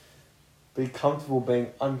right. Be comfortable being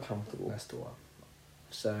uncomfortable. That's the one.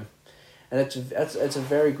 So, and it's a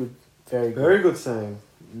very good, Very good saying.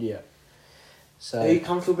 yeah. So Are you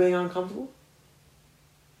comfortable being uncomfortable?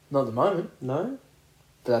 not at the moment. No?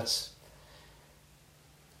 But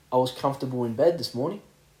I was comfortable in bed this morning,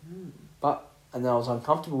 and then I was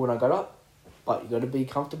uncomfortable when I got up. But you got to be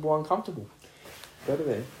comfortable, uncomfortable. Better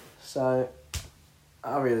be. So,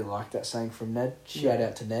 I really like that saying from Ned. Shout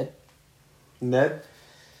out to Ned. Ned,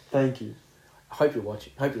 thank you. I hope you're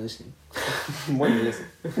watching. Hope you're listening. When you listen.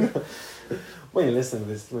 When you listen to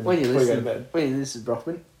this. When you before listen, go to bed. when you listen,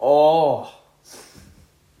 Brockman. Oh,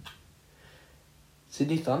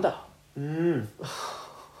 Sydney Thunder.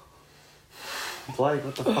 Blake,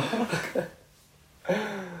 what the fuck?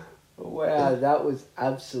 Wow, that was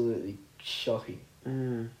absolutely shocking.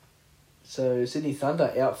 So Sydney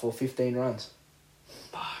Thunder out for 15 runs.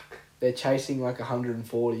 Fuck. They're chasing like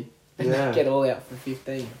 140. And Yeah. they get all out for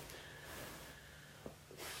 15.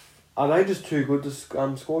 Are they just too good to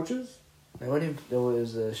scorchers? They went in. There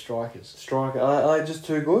was strikers. Striker. Are they just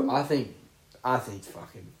too good? I think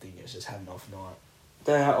fucking Dingo's just had an off night.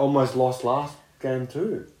 They almost lost last game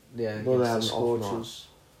too. Yeah, Well, they against the had an off Scorchers.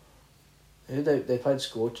 Who they played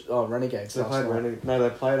Scorchers? Oh, Renegades. They last played night. they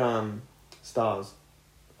played Stars.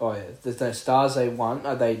 Oh yeah, there's no Stars. They won.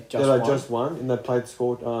 They just They won. just won and they played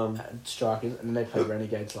Strikers, and then they played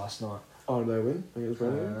Renegades last night. Oh, did they win? I think it was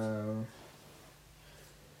Renegades.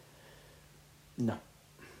 No,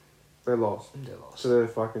 They lost. they lost. So they're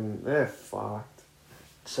fucked.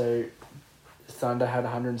 So, Thunder had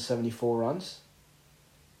 174 runs,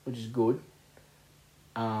 which is good.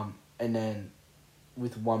 And then,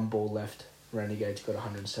 with one ball left, Renegades got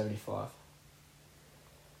 175.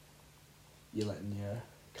 You're letting your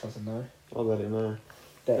cousin know I'll let him know.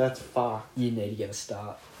 that That's fucked. you need to get a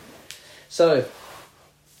start. So,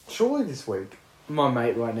 Surely this week. my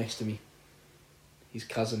mate right next to me, his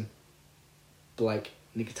cousin, Blake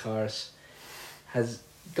Nicataris, has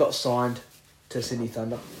got signed to Sydney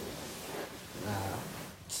Thunder.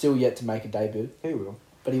 Still yet to make a debut, He will.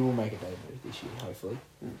 but he will make a debut this year, hopefully.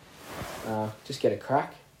 Just get a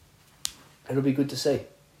crack. It'll be good to see.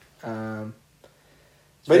 But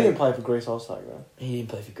he didn't play for Greece Oztag though. He didn't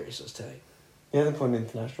play for Greece Oztag. He hasn't put an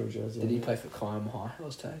international jersey. Did he play for Kiama High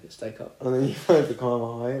Oztag at State Cup? I don't think he played for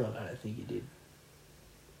Kiama High I either. don't think he did.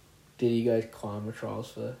 Did he go to Kiama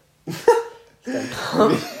trials for State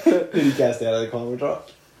Cup? Did he cast out of the Kiama trial?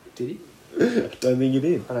 Did he? Don't think he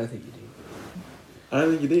did. I don't think he did. I don't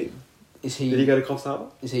think he did. Is he? Did he go to Coffs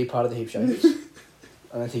Harbour? Is he part of the Hip Shakers?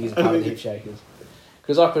 I don't think he's a part of the Hip Shakers.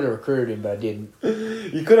 Because I could have recruited him, but I didn't.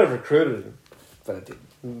 You could have recruited him, But I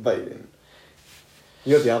didn't. but you didn't.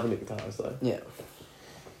 You got the other Nicataris though. Yeah.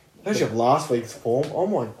 Especially of last week's form. Oh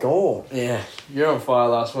my god. Yeah. You're on fire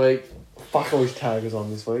last week. Fuck, I wish Tag was on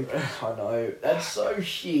this week. I know. That's so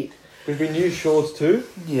shit. We've been new shorts too.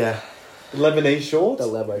 Yeah. Lebanese shorts. The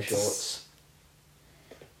Lebo shorts.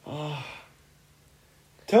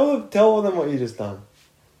 Tell them what you just done.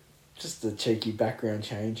 Just a cheeky background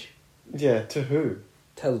change. Yeah, to who?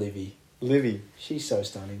 Tell Livy. Livy. She's so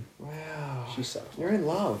stunning. Wow. She's so... You're in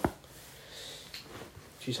love.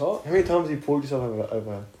 She's hot. How many times have you pulled yourself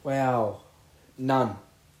over her? Wow. None.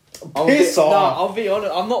 Piss off. No, I'll be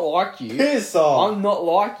honest. I'm not like you. Piss off. I'm not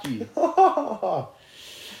like you.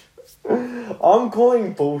 I'm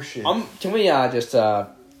calling bullshit. Can we just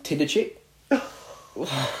Tinder chick?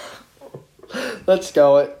 Let's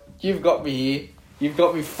go it. You've got me here. You've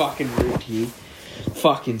got me fucking ripped here.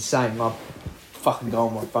 Fucking same. I'm fucking go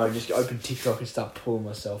on my phone, just open TikTok and start pulling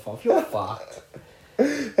myself off. You're fucked. How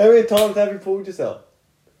many times have you pulled yourself?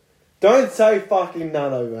 Don't say fucking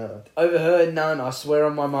none overheard. Overheard none. I swear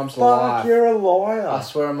on my mum's Fuck, life. you're a liar. I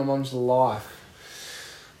swear on my mum's life.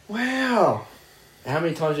 Wow. How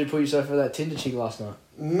many times did you pull yourself for that Tinder chick last night?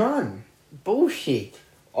 None. Bullshit.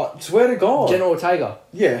 I swear to God. Jenna Ortega.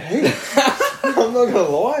 Yeah, heaps. I'm not gonna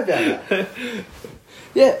lie about that.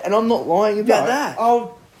 Yeah, and I'm not lying about that.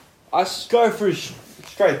 I'll I go through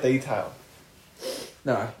straight detail.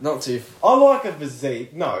 No, not too. I like a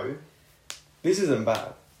physique. No, this isn't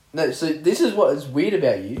bad. No, so this is what is weird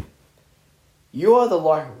about you. You either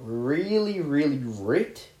like really, really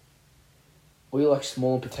ripped, or you like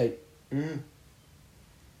small and petite.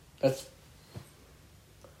 That's.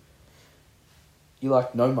 You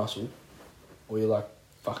like no muscle, or you like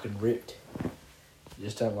fucking ripped. You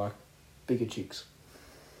just don't like bigger chicks.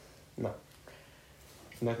 No.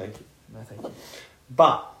 No, thank you. No, thank you.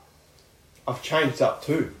 But I've changed up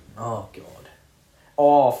too. Oh, God.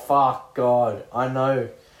 Oh, fuck, God. I know.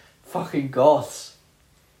 Fucking goths.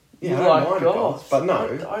 Yeah, You I don't like mind goths. goths, but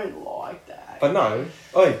no. I don't like that. But no.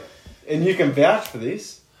 Oi, and you can vouch for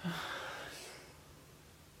this.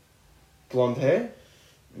 Blonde hair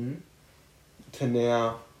to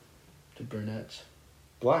now To brunettes.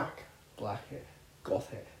 black. Black hair. Goth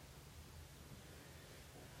hair.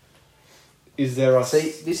 Is there a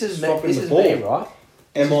See, this is me, stop in this the is ball? me, right?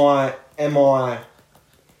 Am I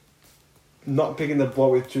not picking the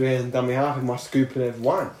ball with two hands and dummy half? Am I scooping it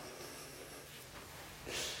one?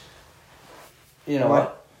 You know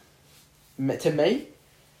Am what? To me,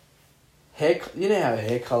 hair. You know how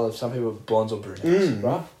hair colour, some people are blondes or brunettes,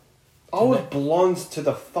 right? I was blondes to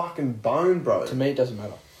the fucking bone, bro. To me, it doesn't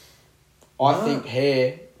matter. I think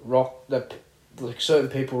hair like certain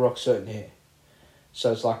people rock certain hair.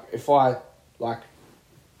 So it's like if I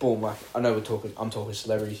boom, like I know I'm talking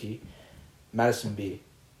celebrities here. Madison Beer.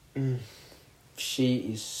 She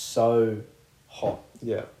is so hot.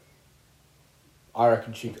 Yeah. I don't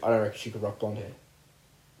reckon she could rock blonde hair.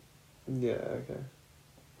 Yeah, okay.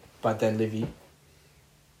 But then Livy,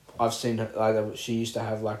 I've seen her. She used to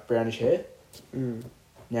have like brownish hair.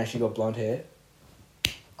 Now she got blonde hair.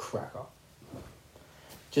 Cracker.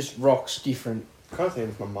 Just rocks different. Can I say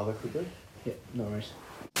if my mother could do? Yeah, no worries.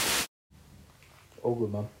 All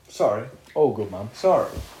good, mum. Sorry. All good, mum. Sorry.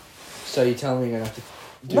 So you're telling me you're going to have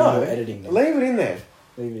to do No, more editing then? leave it in there.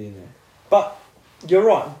 Leave it in there. But you're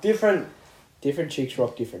right. Different. Different chicks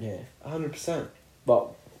rock different hair. 100%.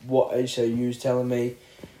 But so you was telling me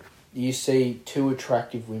you see two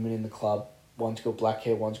attractive women in the club. One's got black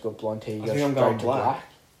hair, one's got blonde hair. You I go think I'm straight going to black.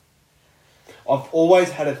 I've always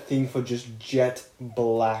had a thing for just jet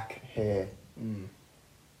black hair.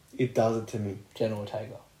 It does it to me. Jenna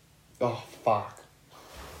Ortega. Oh, fuck.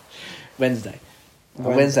 Wednesday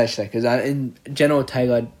today, because in Jenna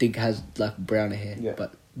Ortega I think has like browner hair, Yeah.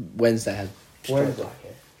 but Wednesday has straight Wednesday. black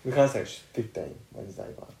hair. We can't say she's 15 Wednesday,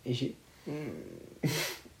 but. Is she? Jenna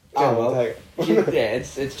well. Ortega. Yeah,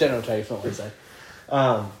 it's Jenna Ortega, it's not Wednesday.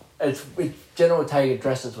 Um, It's Jenna Ortega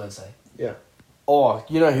dressed as Wednesday. yeah. Oh,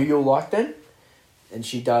 you know who you'll like then? And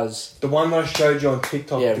she does. The one that I showed you on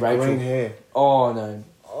TikTok, Yeah, the Rachel. green hair. Oh no.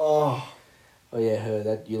 Oh, Oh yeah, her.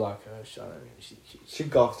 That you like her. I don't know. she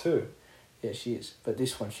goth too. Yeah, she is. But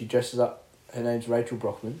this one, she dresses up. Her name's Rachel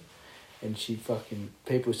Brockman, and she fucking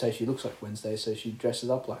people say she looks like Wednesday, so she dresses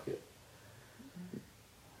up like it.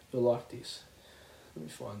 You'll like this. Let me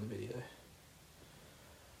find the video.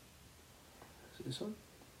 Is it this one?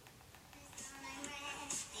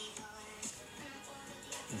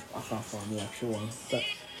 I can't find the actual one. But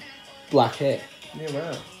black hair. Yeah,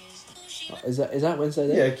 wow. Is that Wednesday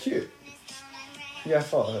there? Yeah, cute. Yeah, I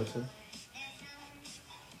follow her too.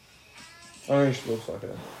 I don't think she looks like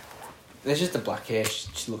her. There's just the black hair.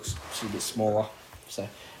 She's a bit smaller. So,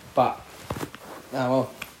 but well.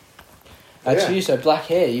 That's you. So black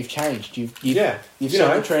hair. You've changed. You've Yeah, You've you sent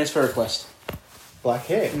know. the transfer request. Black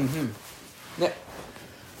hair. Yeah.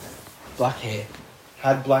 Black hair.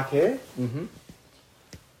 Had black hair.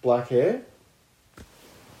 Black hair.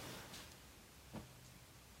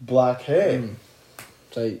 Black hair.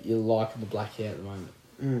 So you're liking the black hair at the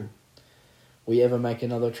moment. Will you ever make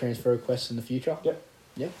another transfer request in the future? Yep.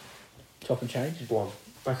 Yeah. Chop and change. Blonde.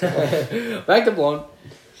 Back to blonde. Back to blonde.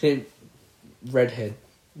 See, redhead.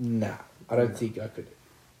 Nah, I don't think I could.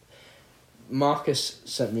 Marcus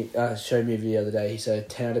showed me a video the other day. He said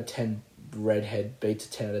 10 out of 10 redhead beats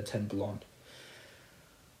a 10 out of 10 blonde.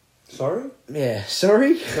 Sorry? Yeah,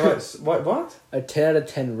 sorry? No, wait, what? A 10 out of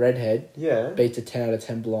 10 redhead Yeah. beats a 10 out of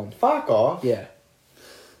 10 blonde. Fuck off. Yeah.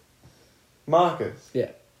 Marcus.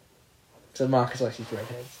 Yeah. So Marcus likes his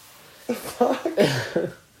redheads.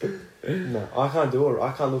 No, I can't do it.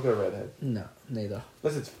 I can't look at a redhead. No, neither.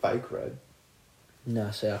 Unless it's fake red. No,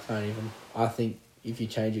 see, I can't even. I think if you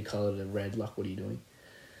change your colour to red, like, what are you doing?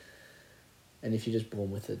 And if you're just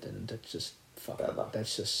born with it, then that's just fuck. Bad luck.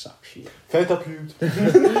 That's just suck shit. Fed up you.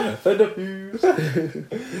 Fed up views.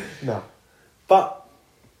 No. But,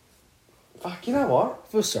 fuck, you know what?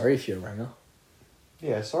 I feel sorry if you're a ranger.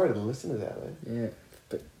 Yeah, sorry to the listeners out there. Yeah,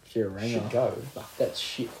 but if you're a ranger, Shit go. fuck, that's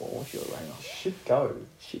shit for if you're a ranger. Shit go.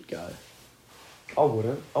 Shit go. I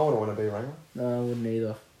wouldn't. I wouldn't want to be a ranger. No, I wouldn't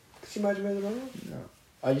either. Could you imagine being a ranger? No.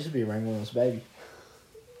 I used to be a ranger when I was a baby.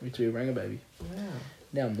 I used to be a ranger baby. Yeah.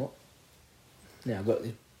 Now I'm not. Now I've got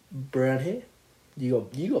this brown hair. You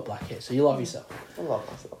got black hair, so you love yourself. I love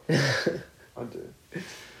myself. I do.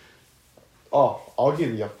 Oh, I'll give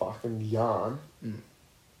you a fucking yarn. Mm.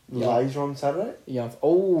 Laser on Saturday? Yeah.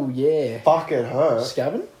 Oh yeah. Fuck, it hurt.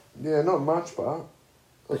 Scabbing? Yeah, not much, but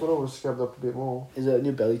I thought I was scabbed up a bit more. Is it in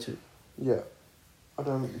your belly too? Yeah. I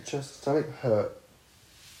don't, chest, stomach hurt.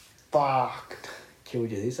 Fuck.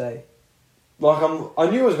 Killed you this, eh? Like, I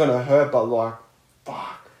knew it was gonna hurt, but like,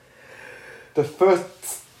 fuck. The first...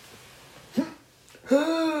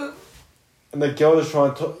 and the girl was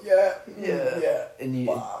trying to... Yeah. And you,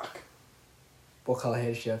 Fuck. what colour hair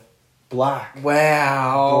does she have? Black.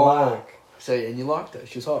 Wow. Black. So, and you liked her?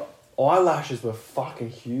 She was hot. Eyelashes were fucking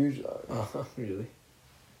huge, though. Oh, really?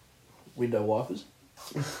 Window wipers?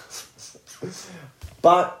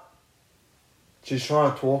 But she's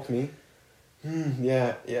trying to talk to me.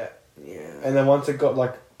 Yeah. Yeah. And then once it got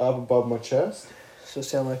like up above my chest, So it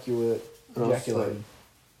sounded like you were And I was ejaculating.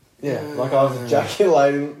 yeah, like I was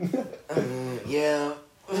ejaculating. Yeah.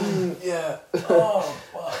 Yeah. Oh,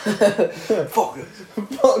 fuck. Fuck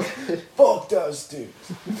it. Fuck those dudes.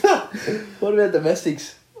 What about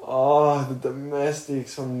domestics? Oh, the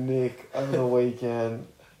domestics from Nick over the weekend.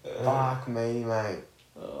 Fuck me, mate.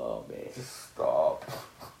 Oh, man. Just stop.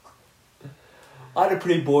 I had a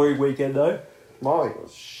pretty boring weekend, though. My week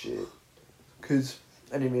was shit. Because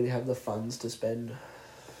I didn't really have the funds to spend.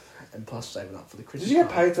 And plus saving up for the Christmas Did you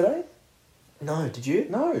get party. paid today? No, did you?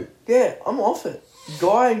 No. Yeah, I'm off it.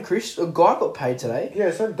 Guy got paid today.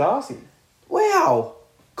 Yeah, so did Darcy. Wow.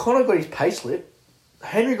 Connor got his pay slip.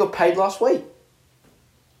 Henry got paid last week.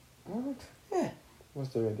 What? Yeah.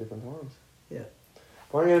 Must do it at different times. Yeah.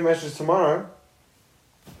 Why don't you get a message tomorrow?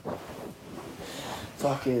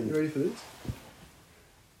 Fucking. You ready for this?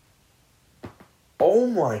 Oh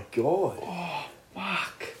my god. Oh,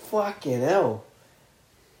 fuck. Fucking hell.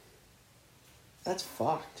 That's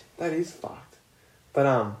fucked. That is fucked. But,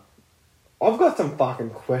 I've got some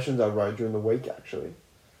fucking questions I wrote during the week, actually.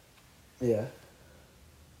 Yeah.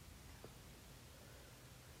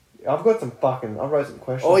 I wrote some questions.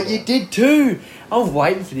 Oh, you did too. I was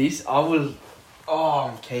waiting for this.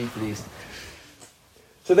 I'm keen for this.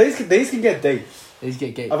 So these can get deep. These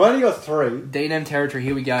get geek. I've only got 3. D&M territory,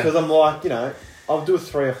 here we go. Because I'm like, I'll do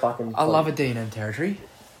 3 a fucking... I love a D&M territory.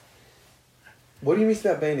 What do you miss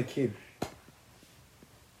about being a kid?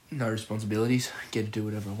 No responsibilities. Get to do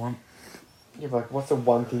whatever I want. Yeah, but like, what's the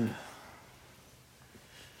one thing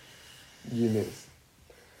you miss?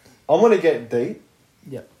 I'm going to get deep.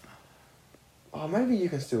 Yep. Oh, maybe you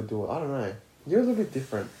can still do it. I don't know. You're a little bit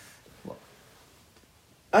different. What?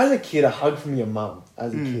 As a kid, a hug from your mum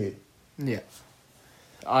as a kid. Yeah.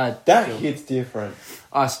 That hits different.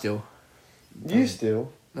 I still. You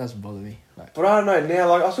still. Doesn't bother me. Like, But I don't know, now,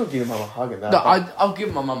 like, I still give mum a hug and that. no, but I'll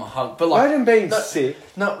give my mum a hug, but like... imagine being no, sick.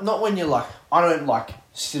 No, not when you're like... I don't like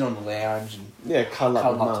sit on the lounge and Yeah, cuddle up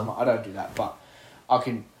with cuddle up to mum. I don't do that, but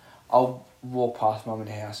I'll walk past mum in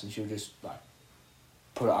the house and she'll just like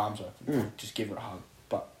put her arms open, just give her a hug.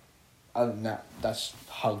 But other than that, that's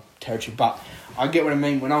hug territory. But I get what I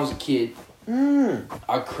mean. When I was a kid,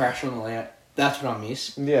 I crash on the lounge. That's what I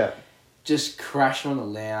miss. Yeah. Just crashing on the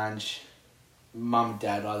lounge. Mum and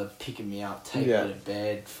dad either picking me up, taking me to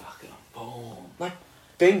bed, fucking boom. Like,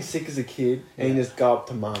 being sick as a kid and you just go up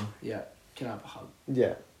to mum. Yeah, can I have a hug?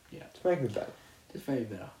 Yeah. Yeah, Just make me better. just make me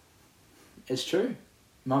better. It's true.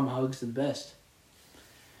 Mum hugs are the best.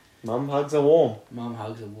 Mum hugs are warm. Mum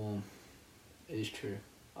hugs are warm. It is true.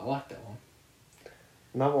 I like that one.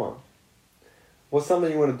 Another one. What's something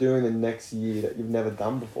you want to do in the next year that you've never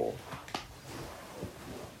done before?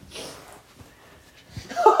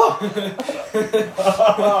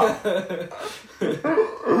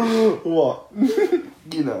 What?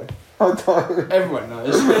 You know. I don't. Everyone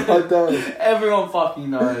knows. I don't. Everyone fucking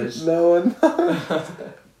knows. No one knows.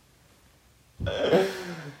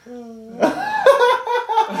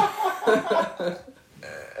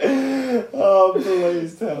 Oh,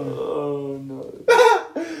 please tell me. Oh no.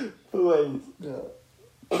 Please. No.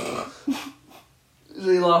 So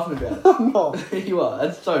you laughing about it? I'm not. You are.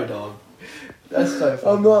 That's so dumb. That's so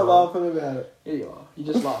funny. I'm not laughing about it. Yeah, you are. You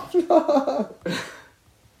just laughed.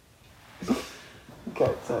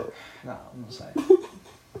 Okay, say it. No, I'm not saying.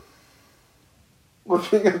 We'll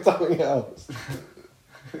think of something else.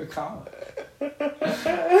 I can't.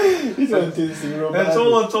 He's going to do this in real That's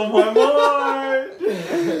all that's on my mind.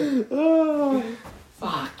 Oh.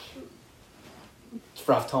 Fuck. It's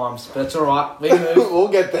rough times, but it's alright. We move. We'll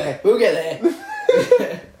get there. We'll get there.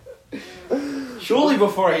 Surely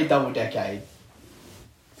before I hit double decade.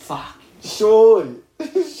 Fuck. Surely.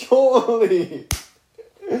 Surely.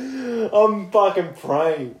 I'm fucking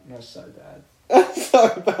praying. That's so bad. That's so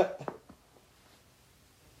bad.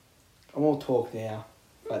 I'm all talk now.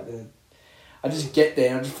 But then I just get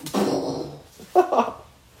there and I just...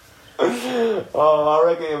 Oh, I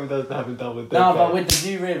reckon it doesn't happen double decade. No, but with the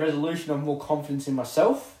New Year resolution, I'm more confidence in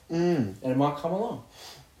myself. Mm. And it might come along.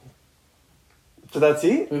 So that's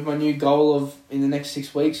it? With my new goal of, in the next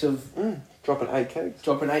 6 weeks, of Dropping 8 cakes.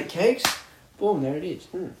 dropping 8 kegs. Boom, there it is.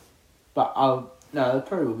 Mm. But no, there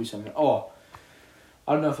probably will be something. Oh,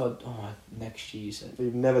 I don't know if next year, so That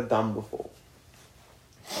you've never done before.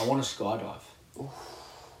 I want to skydive.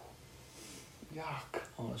 Yuck.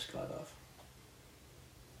 I want to skydive.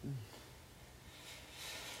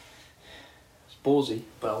 It's ballsy,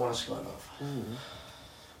 but I want to skydive. Mm.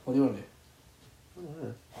 What do you want to do? I don't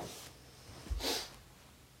know.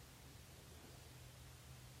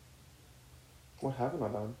 What haven't I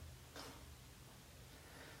done?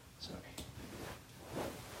 Sorry.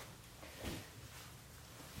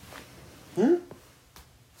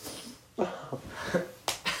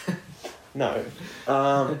 No.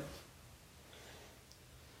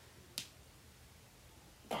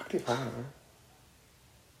 Fuck if I know.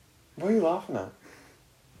 What are you laughing at?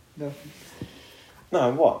 No.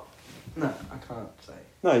 No, what? No, I can't say.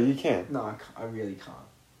 No, you can. No, I really can't.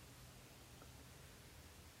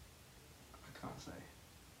 I can't say.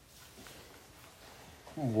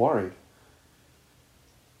 I'm worried.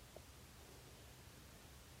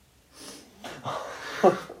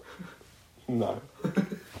 No. No.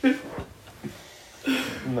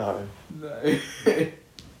 No.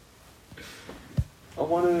 I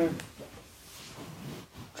want to...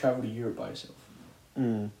 Travel to Europe by yourself.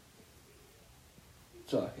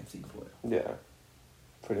 That's all I can think for you. Yeah.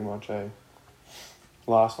 Pretty much, eh?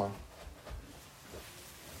 Last one.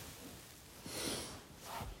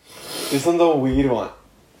 This one's a weird one.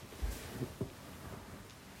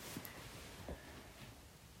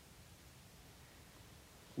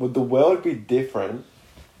 Would the world be different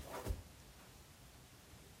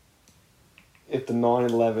if the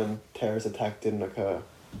 9/11 terrorist attack didn't occur?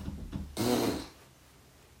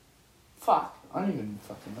 Fuck. I don't even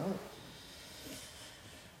fucking know.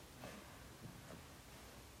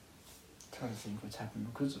 Trying to think what's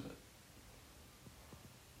happened because of it.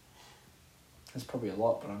 There's probably a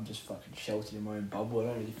lot, but I'm just fucking sheltered in my own bubble. I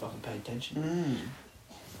don't really fucking pay attention.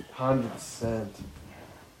 100%.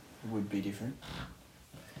 It would be different.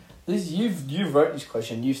 You've wrote this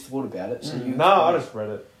question. You've thought about it. So you No, I just read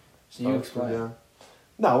it. So you explain. Yeah.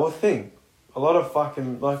 No, well, think. A lot of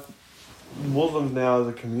fucking, like, Muslims now as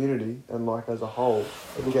a community and, like, as a whole,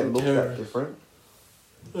 they get looked at different.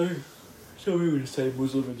 So we would say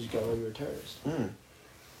Muslim and just go, oh, you're a terrorist.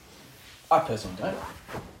 I personally don't.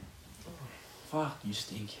 Fuck, you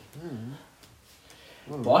stink.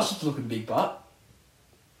 Biceps looking big butt.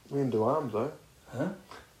 We didn't do arms, though. Huh?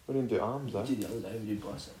 We didn't do arms, though. We did the other day, we did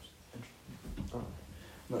biceps. Oh.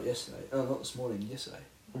 Not yesterday. Oh, not this morning, yesterday.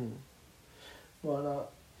 Why not?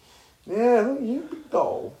 Yeah, look, you big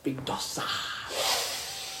doll. Big dossa.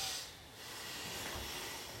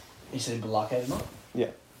 You said Balake tonight?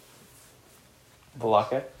 Yeah.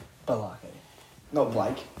 Balake? Balake. Not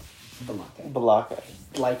Blake. Balake. Balake.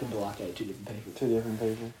 Blake and Balake, two different people. Two different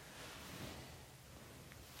people.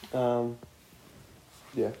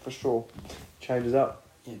 Yeah, for sure. Changes up.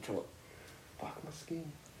 Yeah, try it. Fuck my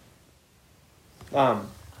skin.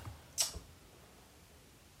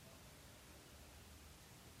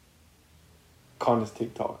 Connor's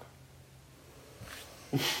TikTok.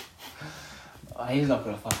 Oh, he's not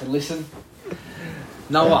gonna fucking listen.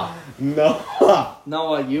 Noah.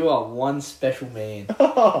 Noah, you are one special man.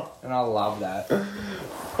 And I love that.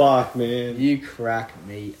 Fuck, man. You crack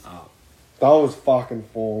me up. That was fucking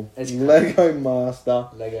form. It's Lego Master.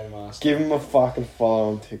 Lego Master. Give him a fucking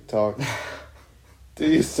follow on TikTok. Do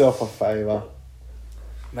yourself a favour.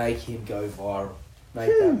 Make him go viral. Make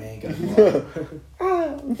that man go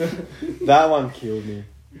wild. That one killed me.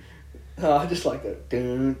 Oh, I just like that.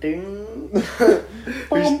 Ding, ding. Who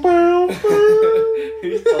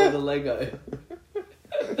stole the Lego?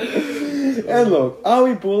 And look, are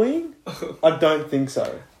we bullying? I don't think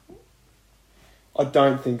so. I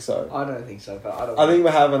don't think so. I don't think so, but I think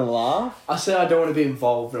we're having a laugh. I said I don't want to be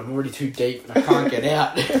involved, but I'm already too deep and I can't get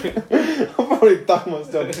out. I've already dug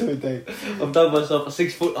myself too deep. I've dug myself a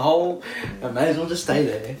 6-foot hole. I may as well just stay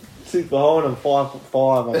there. 6 foot hole and I'm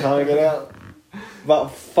 5'5". I can't get out. But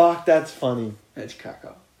fuck, that's funny. That's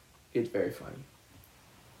cracker. It's very funny.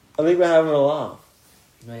 I think we're having a laugh.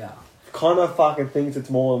 We are. Connor fucking thinks it's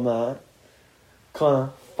more than that.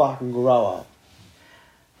 Connor, fucking grow up.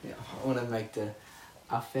 Yeah, I want to make the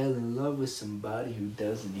I fell in love with somebody who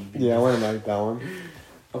doesn't even Yeah, I want to make that one.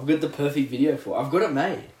 I've got the perfect video for it. I've got it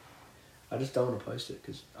made. I just don't want to post it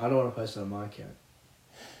because I don't want to post it on my account.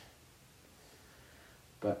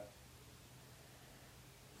 But,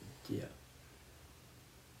 yeah.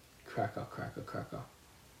 Cracker.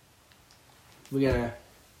 We're going to...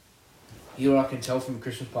 You know what I can tell from a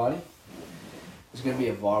Christmas party? There's going to be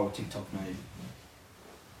a viral TikTok made.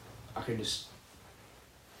 I can just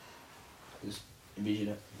envision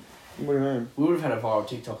it. What do you mean? We would have had a viral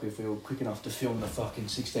TikTok if we were quick enough to film the fucking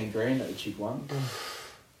 16 grand that the chick won.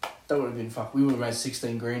 That would have been we would have made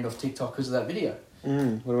 16 grand off TikTok because of that video.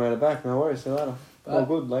 Would have made it back. No worries. See you later. But all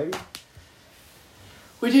good, lady.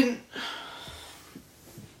 We didn't.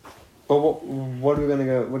 But what are we gonna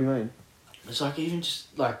go? What do you mean? It's like even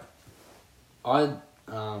just like, what's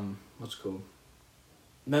it called?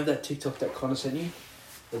 Remember that TikTok that Connor sent you?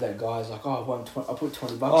 Where that guy's like, I put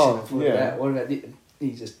 $20 in it. What about this?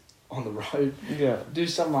 He's just on the road. Yeah. Do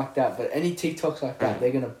something like that. But any TikToks like that,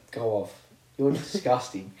 they're gonna go off. You're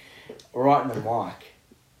disgusting. Right in the mic.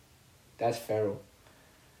 That's feral.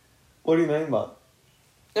 What do you mean, but?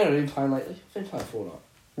 No, I've been playing lately. I've been playing Fortnite.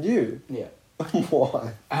 You? Yeah.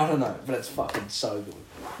 Why? I don't know, but it's fucking so good.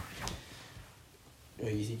 Oh,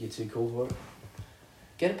 you think you're too cool for it?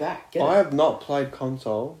 Get it back. I have not played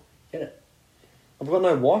console. Get it. I've got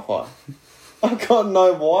no Wi-Fi. I've got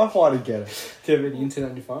no Wi-Fi to get it. Do you have any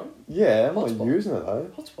internet on your phone? Yeah, I'm not Hotspot. using it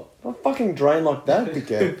though. Hotspot. Not fucking drain like that,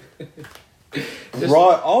 dickhead.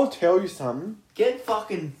 Right, I'll tell you something. Get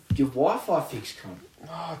fucking your Wi-Fi fixed, cunt.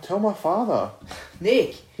 Oh, tell my father.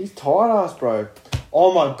 Nick. He's tired ass, bro.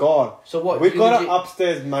 Oh my god. So what? We've got an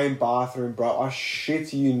upstairs main bathroom, bro. I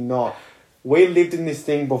shit you not. We lived in this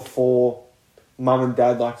thing before Mum and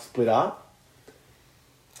Dad split up.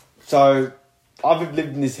 So I've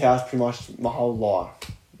lived in this house pretty much my whole life,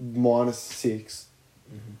 -6.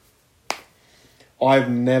 Mm-hmm. I've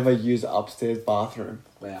never used the upstairs bathroom.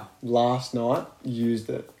 Wow. Last night, used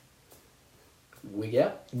it. Wig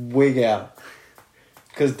out? Wig out.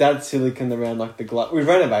 Because Dad's silicon around the glass. We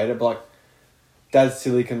renovated it, but Dad's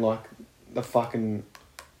silicon the fucking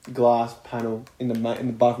glass panel in the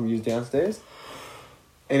bathroom used downstairs.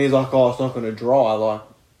 And he's like, oh, it's not going to dry.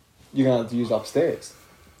 You're going to have to use upstairs.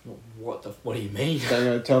 What do you mean? Don't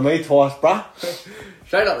you tell me twice, bruh.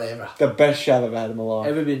 Straight up there, bruh. The best shower I've had in my life.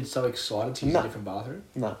 Ever been so excited to use a different bathroom?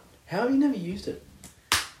 No. How have you never used it?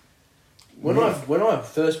 When I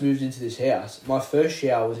first moved into this house, my first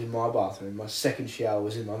shower was in my bathroom. My second shower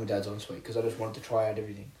was in Mum and Dad's ensuite because I just wanted to try out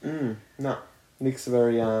everything. No. Nick's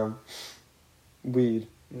very weird.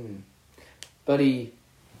 Buddy.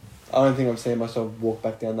 I don't think I've seen myself walk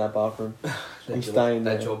back down that bathroom. I'm staying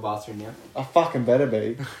there. That's your bathroom now? I fucking better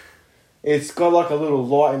be. It's got a little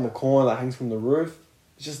light in the corner that hangs from the roof.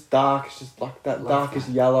 It's just dark. It's just that darkish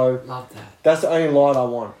yellow. Love that. That's the only light I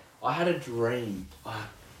want. I had a dream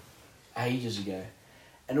ages ago.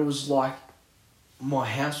 And it was my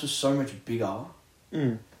house was so much bigger.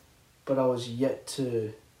 But I was yet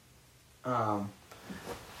to...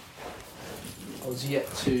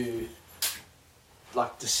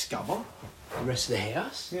 discover the rest of the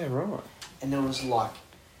house. Yeah, right. And there was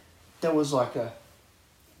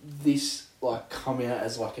coming out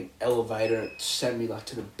as an elevator. It sent me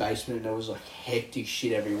to the basement, and there was hectic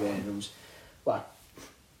shit everywhere. And it was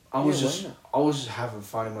I was just having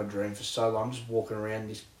fun in my dream for so long. I'm just walking around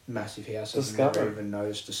this massive house. I've never even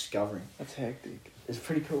noticed discovering. That's hectic. It's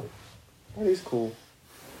pretty cool. That is cool.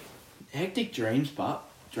 Hectic dreams, but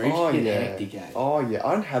dreams get hectic, eh? Oh yeah,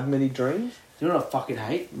 I don't have many dreams. Do you know what I fucking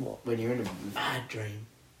hate? What? When you're in a mad dream.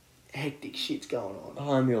 Hectic shit's going on.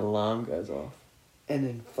 Oh, and the alarm goes off. And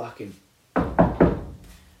then fucking...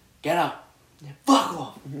 Get up. Yeah, fuck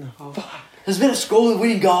off. No, fuck. There's been a score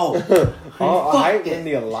winning goal. I hate when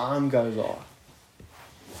the alarm goes off.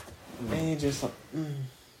 And you're just fuck.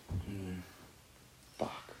 Are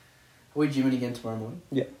we gymming again tomorrow morning?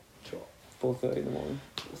 Yeah. Sure. 4:30 in the morning.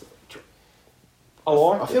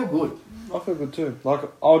 I feel good. I feel good too. Like,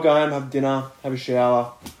 I'll go home, have dinner, have a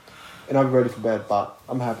shower, and I'll be ready for bed, but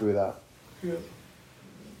I'm happy with that. Yeah.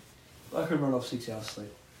 I could run off 6 hours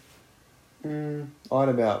sleep. I had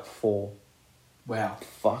about 4. Wow.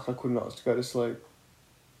 Fuck, I could not go to sleep.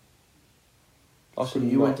 So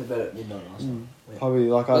you went to bed at midnight last night? Yeah. Probably,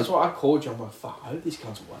 like, That's why I called you. I'm like, fuck, I hope this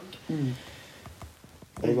cunt's awake.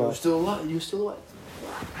 You were still awake? You were still awake?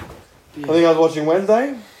 I think I was watching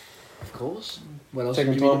Wednesday. Of course. What else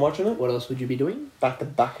Second time watching it. What else would you be doing? Back to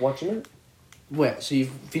back watching it. Wait, so you've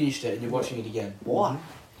finished it and you're watching it again? Why?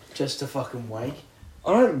 Just to fucking wank?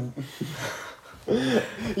 I don't...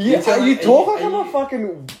 you talk like I'm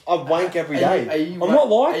a wank every day. I'm not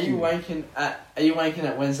like you. Are you wanking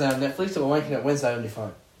at Wednesday on Netflix or wanking at Wednesday on your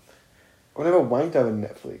phone? I never wanked over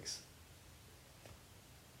Netflix.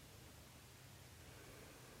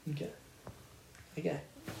 Okay. I'm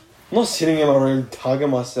not sitting in my room tugging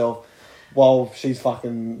myself while she's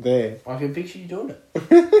fucking there. I can picture you doing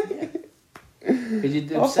it.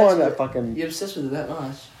 Yeah. I find that fucking... You're obsessed with it that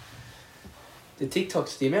much.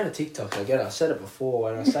 The amount of TikToks I get, I said it before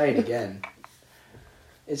and I say it again.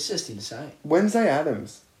 It's just insane. Wednesday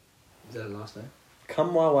Addams. Is that her last name?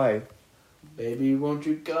 Come my way. Baby, won't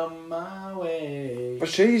you come my way? But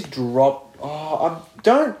she's dropped... Oh,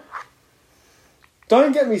 don't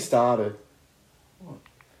get me started. What?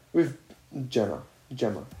 With Gemma.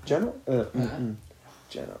 Jenna?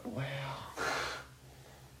 Jenna. Wow.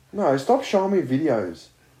 No, stop showing me videos.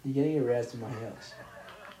 You're getting aroused in my house.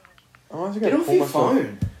 Get off your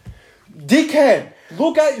phone. Dickhead!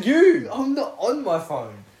 Look at you! I'm not on my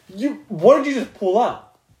phone. What did you just pull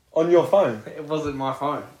up on your phone? It wasn't my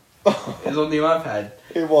phone. It was on the iPad.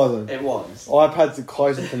 It wasn't. It was. iPads are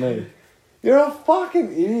closer to me. You're a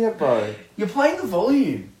fucking idiot, bro. You're playing the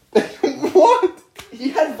volume. What?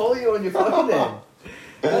 You had volume on your phone then.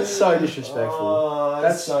 That's so disrespectful. Oh,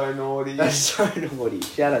 that's so naughty. That's so naughty.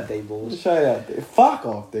 Shout out D-Balls. Shout out. Fuck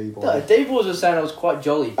off, D-Balls. No, D-Balls was saying I was quite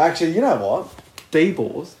jolly. Actually, you know what?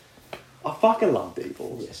 D-Balls. I fucking love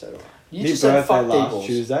D-Balls. Yeah, so do I. You His just said birthday fuck last D-Balls.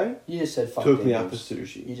 Tuesday. You just said fuck Took D-Balls. me out for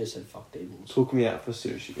sushi. You just said fuck D-Balls. Took me out for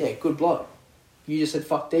sushi. Yeah, good bloke. You just said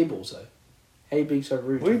fuck D-Balls though. How you being so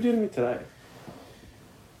rude? What are you doing to me today?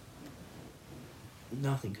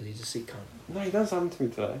 Nothing, because he's a sick cunt. No, you done something to me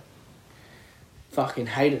today. Fucking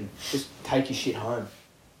Hayden, just take your shit home.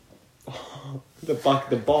 The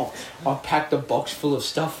box. I packed a box full of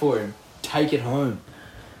stuff for him. Take it home.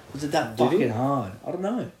 Was it that Did he? fucking hard? I don't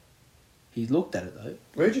know. He looked at it though.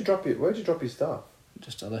 Where'd you drop your stuff?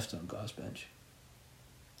 Just I left it on Guy's bench.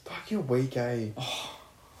 Fuck, you're weak, eh?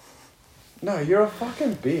 No, you're a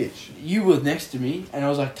fucking bitch. You were next to me, and I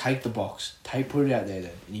was like, "Take the box, put it out there."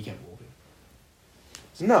 Then, and you kept walking.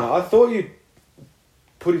 No, I thought you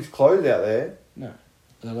put his clothes out there. No,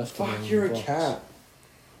 and I left. it Fuck, in you're the a box. cat.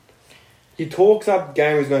 He talks up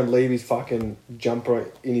Gamer's going to leave his fucking jumper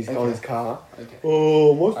in his on his car. Okay.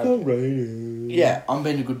 Oh, what's not raining? Yeah, I'm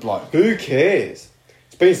being a good bloke. Who cares?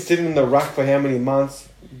 It's been sitting in the rack for how many months?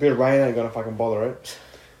 A bit of rain ain't gonna fucking bother it. It's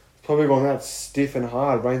probably going out stiff and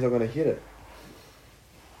hard. Rain's not gonna hit it.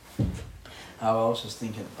 I was just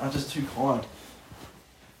thinking, I'm just too kind.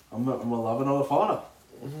 I'm a lover, not a fighter.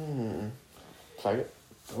 Take it.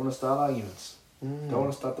 Don't want to start arguments. Don't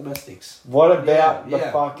want to start domestics. What about the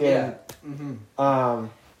fucking... Yeah. Mm-hmm.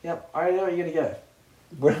 Yep, I already know where you're going to go.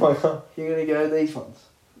 Where am I going? You're going to go these ones.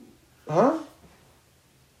 Huh?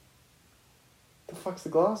 The fuck's the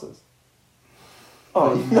glasses?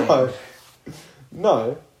 Oh, no.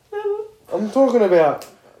 No. I'm talking about...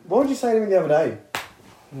 What did you say to me the other day?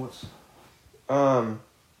 What's...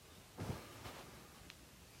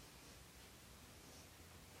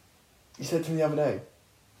 You said to me the other day.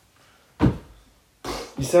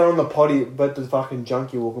 You said on the potty, but the fucking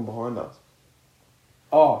junkie walking behind us.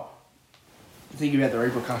 Oh. Think about the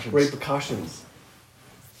repercussions. Repercussions.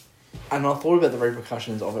 And I thought about the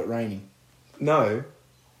repercussions of it raining. No.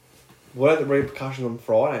 What are the repercussions on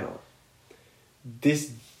Friday night?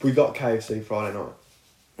 We got KFC Friday night.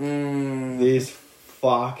 This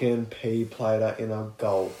fucking pea plater in a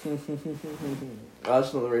goal.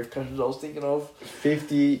 That's not the repercussions I was thinking of.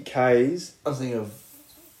 50 Ks. I was thinking of...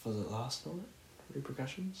 Was it last night?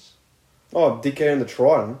 Repercussions? Oh, dickhead in the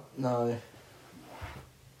Trident. No.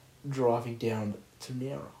 Driving down to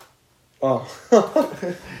Nara. Oh.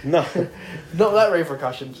 No. Not that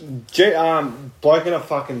repercussions. Bloke in a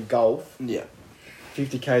fucking Golf. Yeah.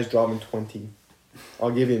 50 Ks driving 20.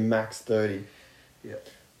 I'll give him max 30. Yeah.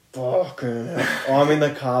 Fucking hell. I'm in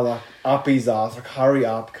the car like up his ass. Like hurry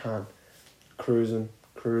up, cunt. Cruising.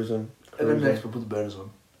 And then next we'll put the burners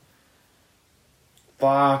on.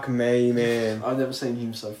 Fuck me, man. I've never seen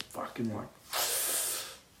him so fucking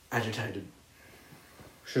agitated.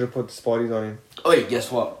 Should have put the spotties on him. Oh yeah,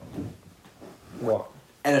 guess what? What?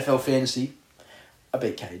 NFL fantasy. I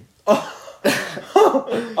beat Cade.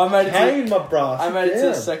 I made it. Cade, my bro. I made it to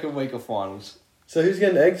the second week of finals. So who's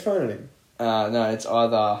getting eggs thrown at him? No, it's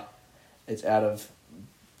out of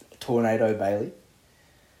Tornado Bailey,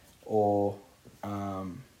 or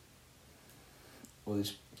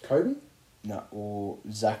this Kobe? no, or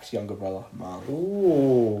Zach's younger brother Marley.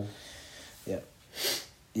 Ooh.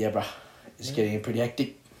 Yeah, bruh. It's getting pretty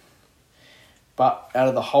hectic. But out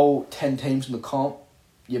of the whole 10 teams in the comp,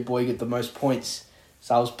 your boy get the most points.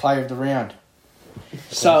 So I was player of the round.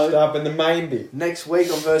 So up in the main bit. next week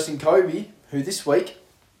I'm versing Kobe, who this week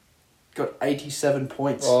got 87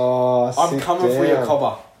 points. Oh, I'm coming for you,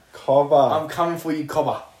 Cobber. Cobber. I'm coming for you,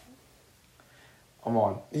 Cobber. I'm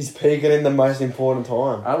on. He's peaking in the most important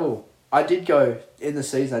time. I will. I did go in the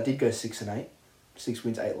season. I did go 6-8, 6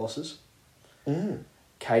 wins, 8 losses.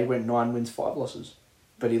 Cade went 9 wins, 5 losses,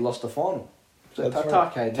 but he lost the final. So That's ta-ta,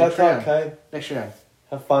 right. Cade. Ta-ta, Cade. Next round.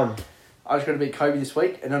 Have fun. I just got to beat Kobe this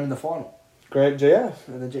week, and I'm in the final. Great GF.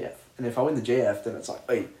 And the GF. And if I win the GF, then it's like,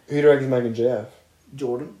 hey, Who do you reckon's making GF?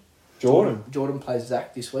 Jordan. Jordan. Jordan plays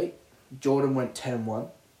Zach this week. Jordan went 10-1.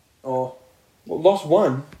 Or Well, lost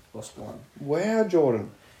one. lost 1. Wow,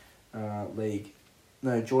 Jordan. League.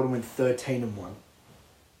 No, Jordan went 13-1.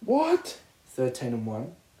 What?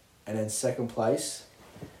 13-1. And then second place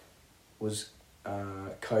was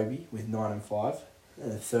Kobe with 9-5.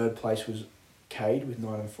 And then third place was Cade with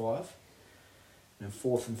 9-5. And then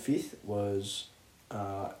fourth and fifth was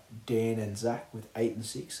Dan and Zach with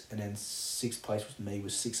 8-6. And then sixth place was me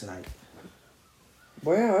with 6-8.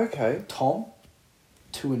 Wow, okay. Tom,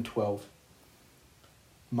 2-12.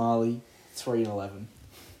 Marley, 3-11.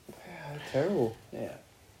 Wow, terrible. Yeah.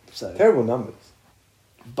 So Terrible numbers.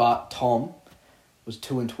 but Tom was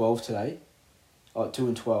 2-12 today.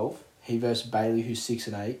 2-12. He versus Bailey, who's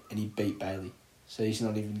 6-8, and he beat Bailey. So he's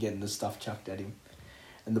not even getting the stuff chucked at him.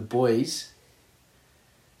 And the boys.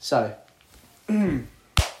 So, me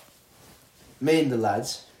and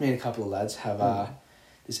a couple of lads have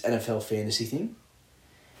this NFL fantasy thing.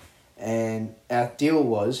 And our deal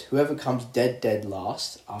was whoever comes dead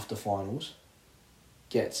last after finals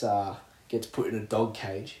gets put in a dog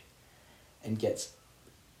cage and gets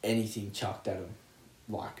anything chucked at him.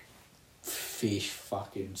 Like fish,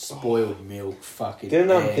 fucking spoiled milk, fucking Didn't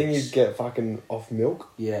I eggs. think you'd get fucking off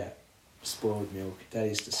milk? Yeah, spoiled milk. That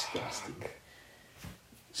is disgusting.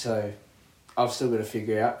 So, I've still got to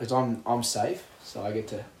figure out because I'm safe. So I get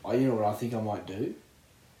to. Oh, you know what I think I might do?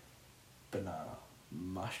 Banana,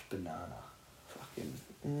 mushed banana,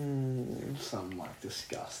 fucking something like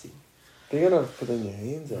disgusting. They're gonna put it in your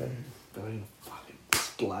hands, eh? But I'm gonna fucking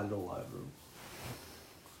splat it all over them.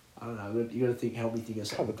 I don't know. You got to help me think of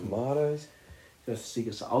something. Cover tomatoes. I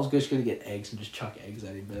was just gonna get eggs and just chuck eggs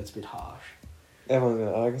at him, but it's a bit harsh. Everyone's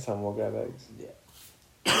gonna. I reckon someone will grab eggs. Yeah.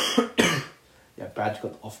 Yeah, Brad's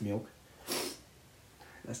got off milk.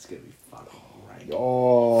 That's gonna be fucking rank.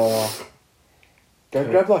 Oh. Go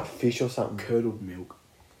grab like fish or something. Curdled milk.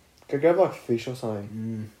 Go grab like fish or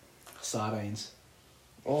something. Sardines.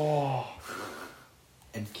 Oh.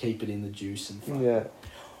 And keep it in the juice and fuck. Yeah.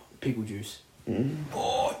 Pickle juice. I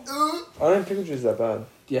don't think pickle juice is that bad.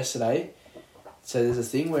 Yesterday, so there's a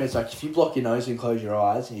thing where it's like if you block your nose and close your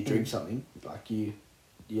eyes and you drink something, like you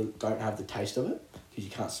don't have the taste of it because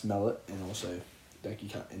you can't smell it and also like you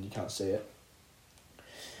can't see it.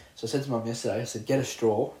 So I said to Mum yesterday, I said get a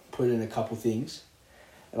straw, put it in a couple things,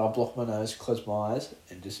 and I'll block my nose, close my eyes,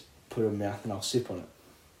 and just put it in my mouth and I'll sip on it.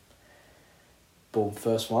 Boom,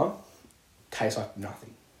 first one, tastes like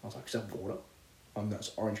nothing. I was like, is that water? No,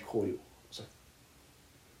 it's orange cordial.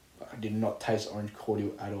 I did not taste orange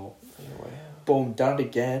cordial at all. Wow. Boom, done it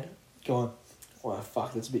again. Gone, oh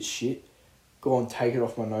fuck, that's a bit shit. Go on, take it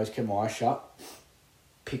off my nose, keep my eyes shut.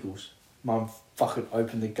 Pickles. Mum fucking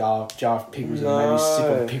opened the jar of pickles and made me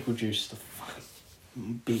sip on pickle juice. The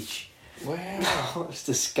fucking bitch. Wow. It's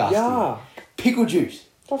disgusting. Yeah. Pickle juice.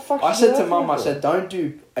 The fuck I is said that to Mum, I for? said, don't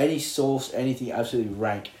do any sauce, anything absolutely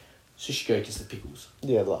rank. So she goes, just the pickles.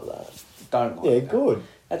 Yeah, like that. Don't like Yeah, that. good.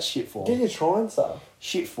 That's shit form. Get you trying stuff.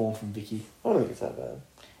 Shit form from Vicky. I don't think it's that bad.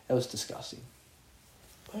 That was disgusting.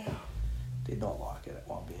 Wow. Did not like it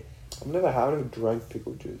one bit. I've never drank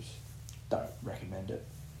pickle juice. Don't recommend it.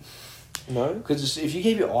 No? Because if you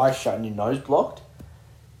keep your eyes shut and your nose blocked,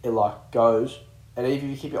 it like goes. And even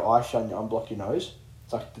if you keep your eyes shut and you unblock your nose,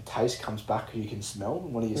 it's like the taste comes back because you can smell.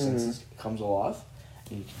 One of your senses comes alive.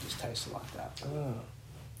 And you can just taste it like that. Oh.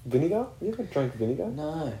 Vinegar? You ever drank vinegar?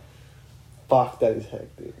 No. Fuck, that is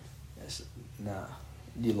hectic. Yes, nah.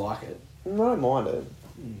 You like it? I don't mind it.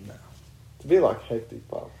 No. It's a bit like hectic,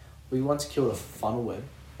 but. We once killed a funnel web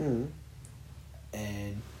Mm.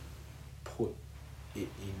 and put it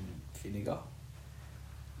in vinegar.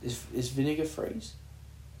 Is vinegar freeze?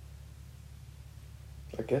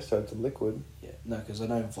 I guess so. It's a liquid. Yeah, no, because I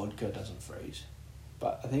know vodka doesn't freeze.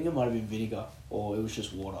 But I think it might have been vinegar, or it was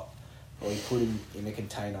just water. Or we put it in a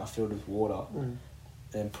container filled with water,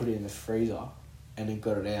 and put it in the freezer, and then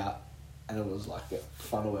got it out, and it was like a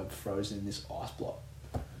funnel web frozen in this ice block.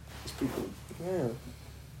 It's pretty good. Yeah.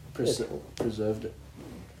 Preserved it.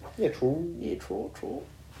 Yeah, true. Yeah, true.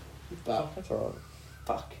 But That's alright.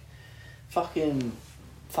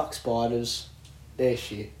 fuck spiders. They're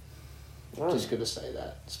shit. Oh. Just gotta say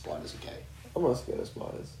that. Spiders are gay. I'm not scared of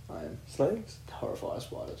spiders. I am Snakes? horrified of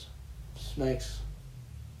spiders. Snakes.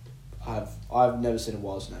 I've never seen a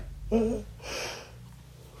wild snake.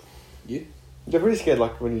 You? They're pretty scared,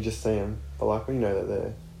 like, when you just see them. But, like, when you know that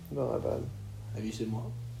they're not that bad. Have you seen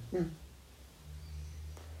one? Mm.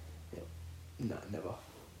 Yep. No, never.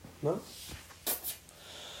 No?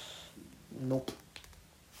 Nope.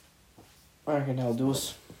 I reckon that'll do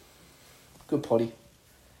us. Good potty.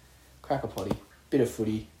 Crack a potty. Bit of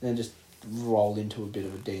footy. Then just roll into a bit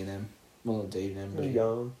of a D&M. Well, not D&M, but A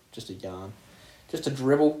yarn. just a yarn. Just a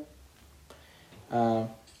dribble.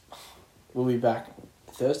 We'll be back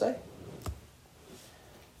Thursday.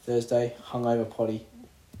 Hungover potty.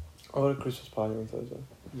 I got a Christmas party on Thursday.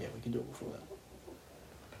 Yeah, we can do it before that.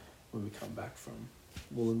 When we come back from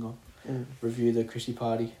Wollongong. Mm. Review the Chrissy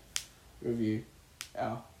party. Review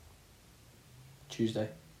our Tuesday.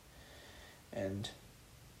 And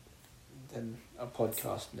then a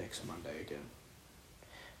podcast next Monday again.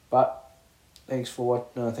 But thanks for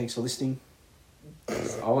listening.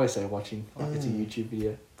 I always say watching, like it's a YouTube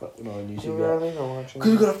video, but we're not on YouTube Yeah, I yet. think I'm watching.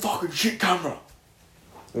 Because we've got a fucking shit camera.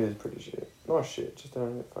 It is pretty shit. Not shit, just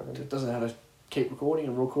don't get fucking. It doesn't know how to keep recording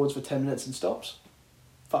and records for 10 minutes and stops.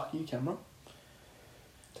 Fuck you, camera.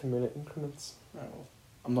 10-minute increments. Oh, well,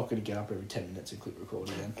 I'm not going to get up every 10 minutes and click record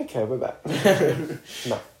again. Okay, we're back.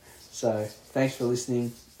 No. So, thanks for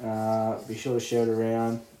listening. Be sure to share it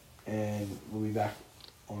around, and we'll be back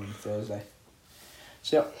on Thursday.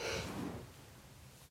 See ya.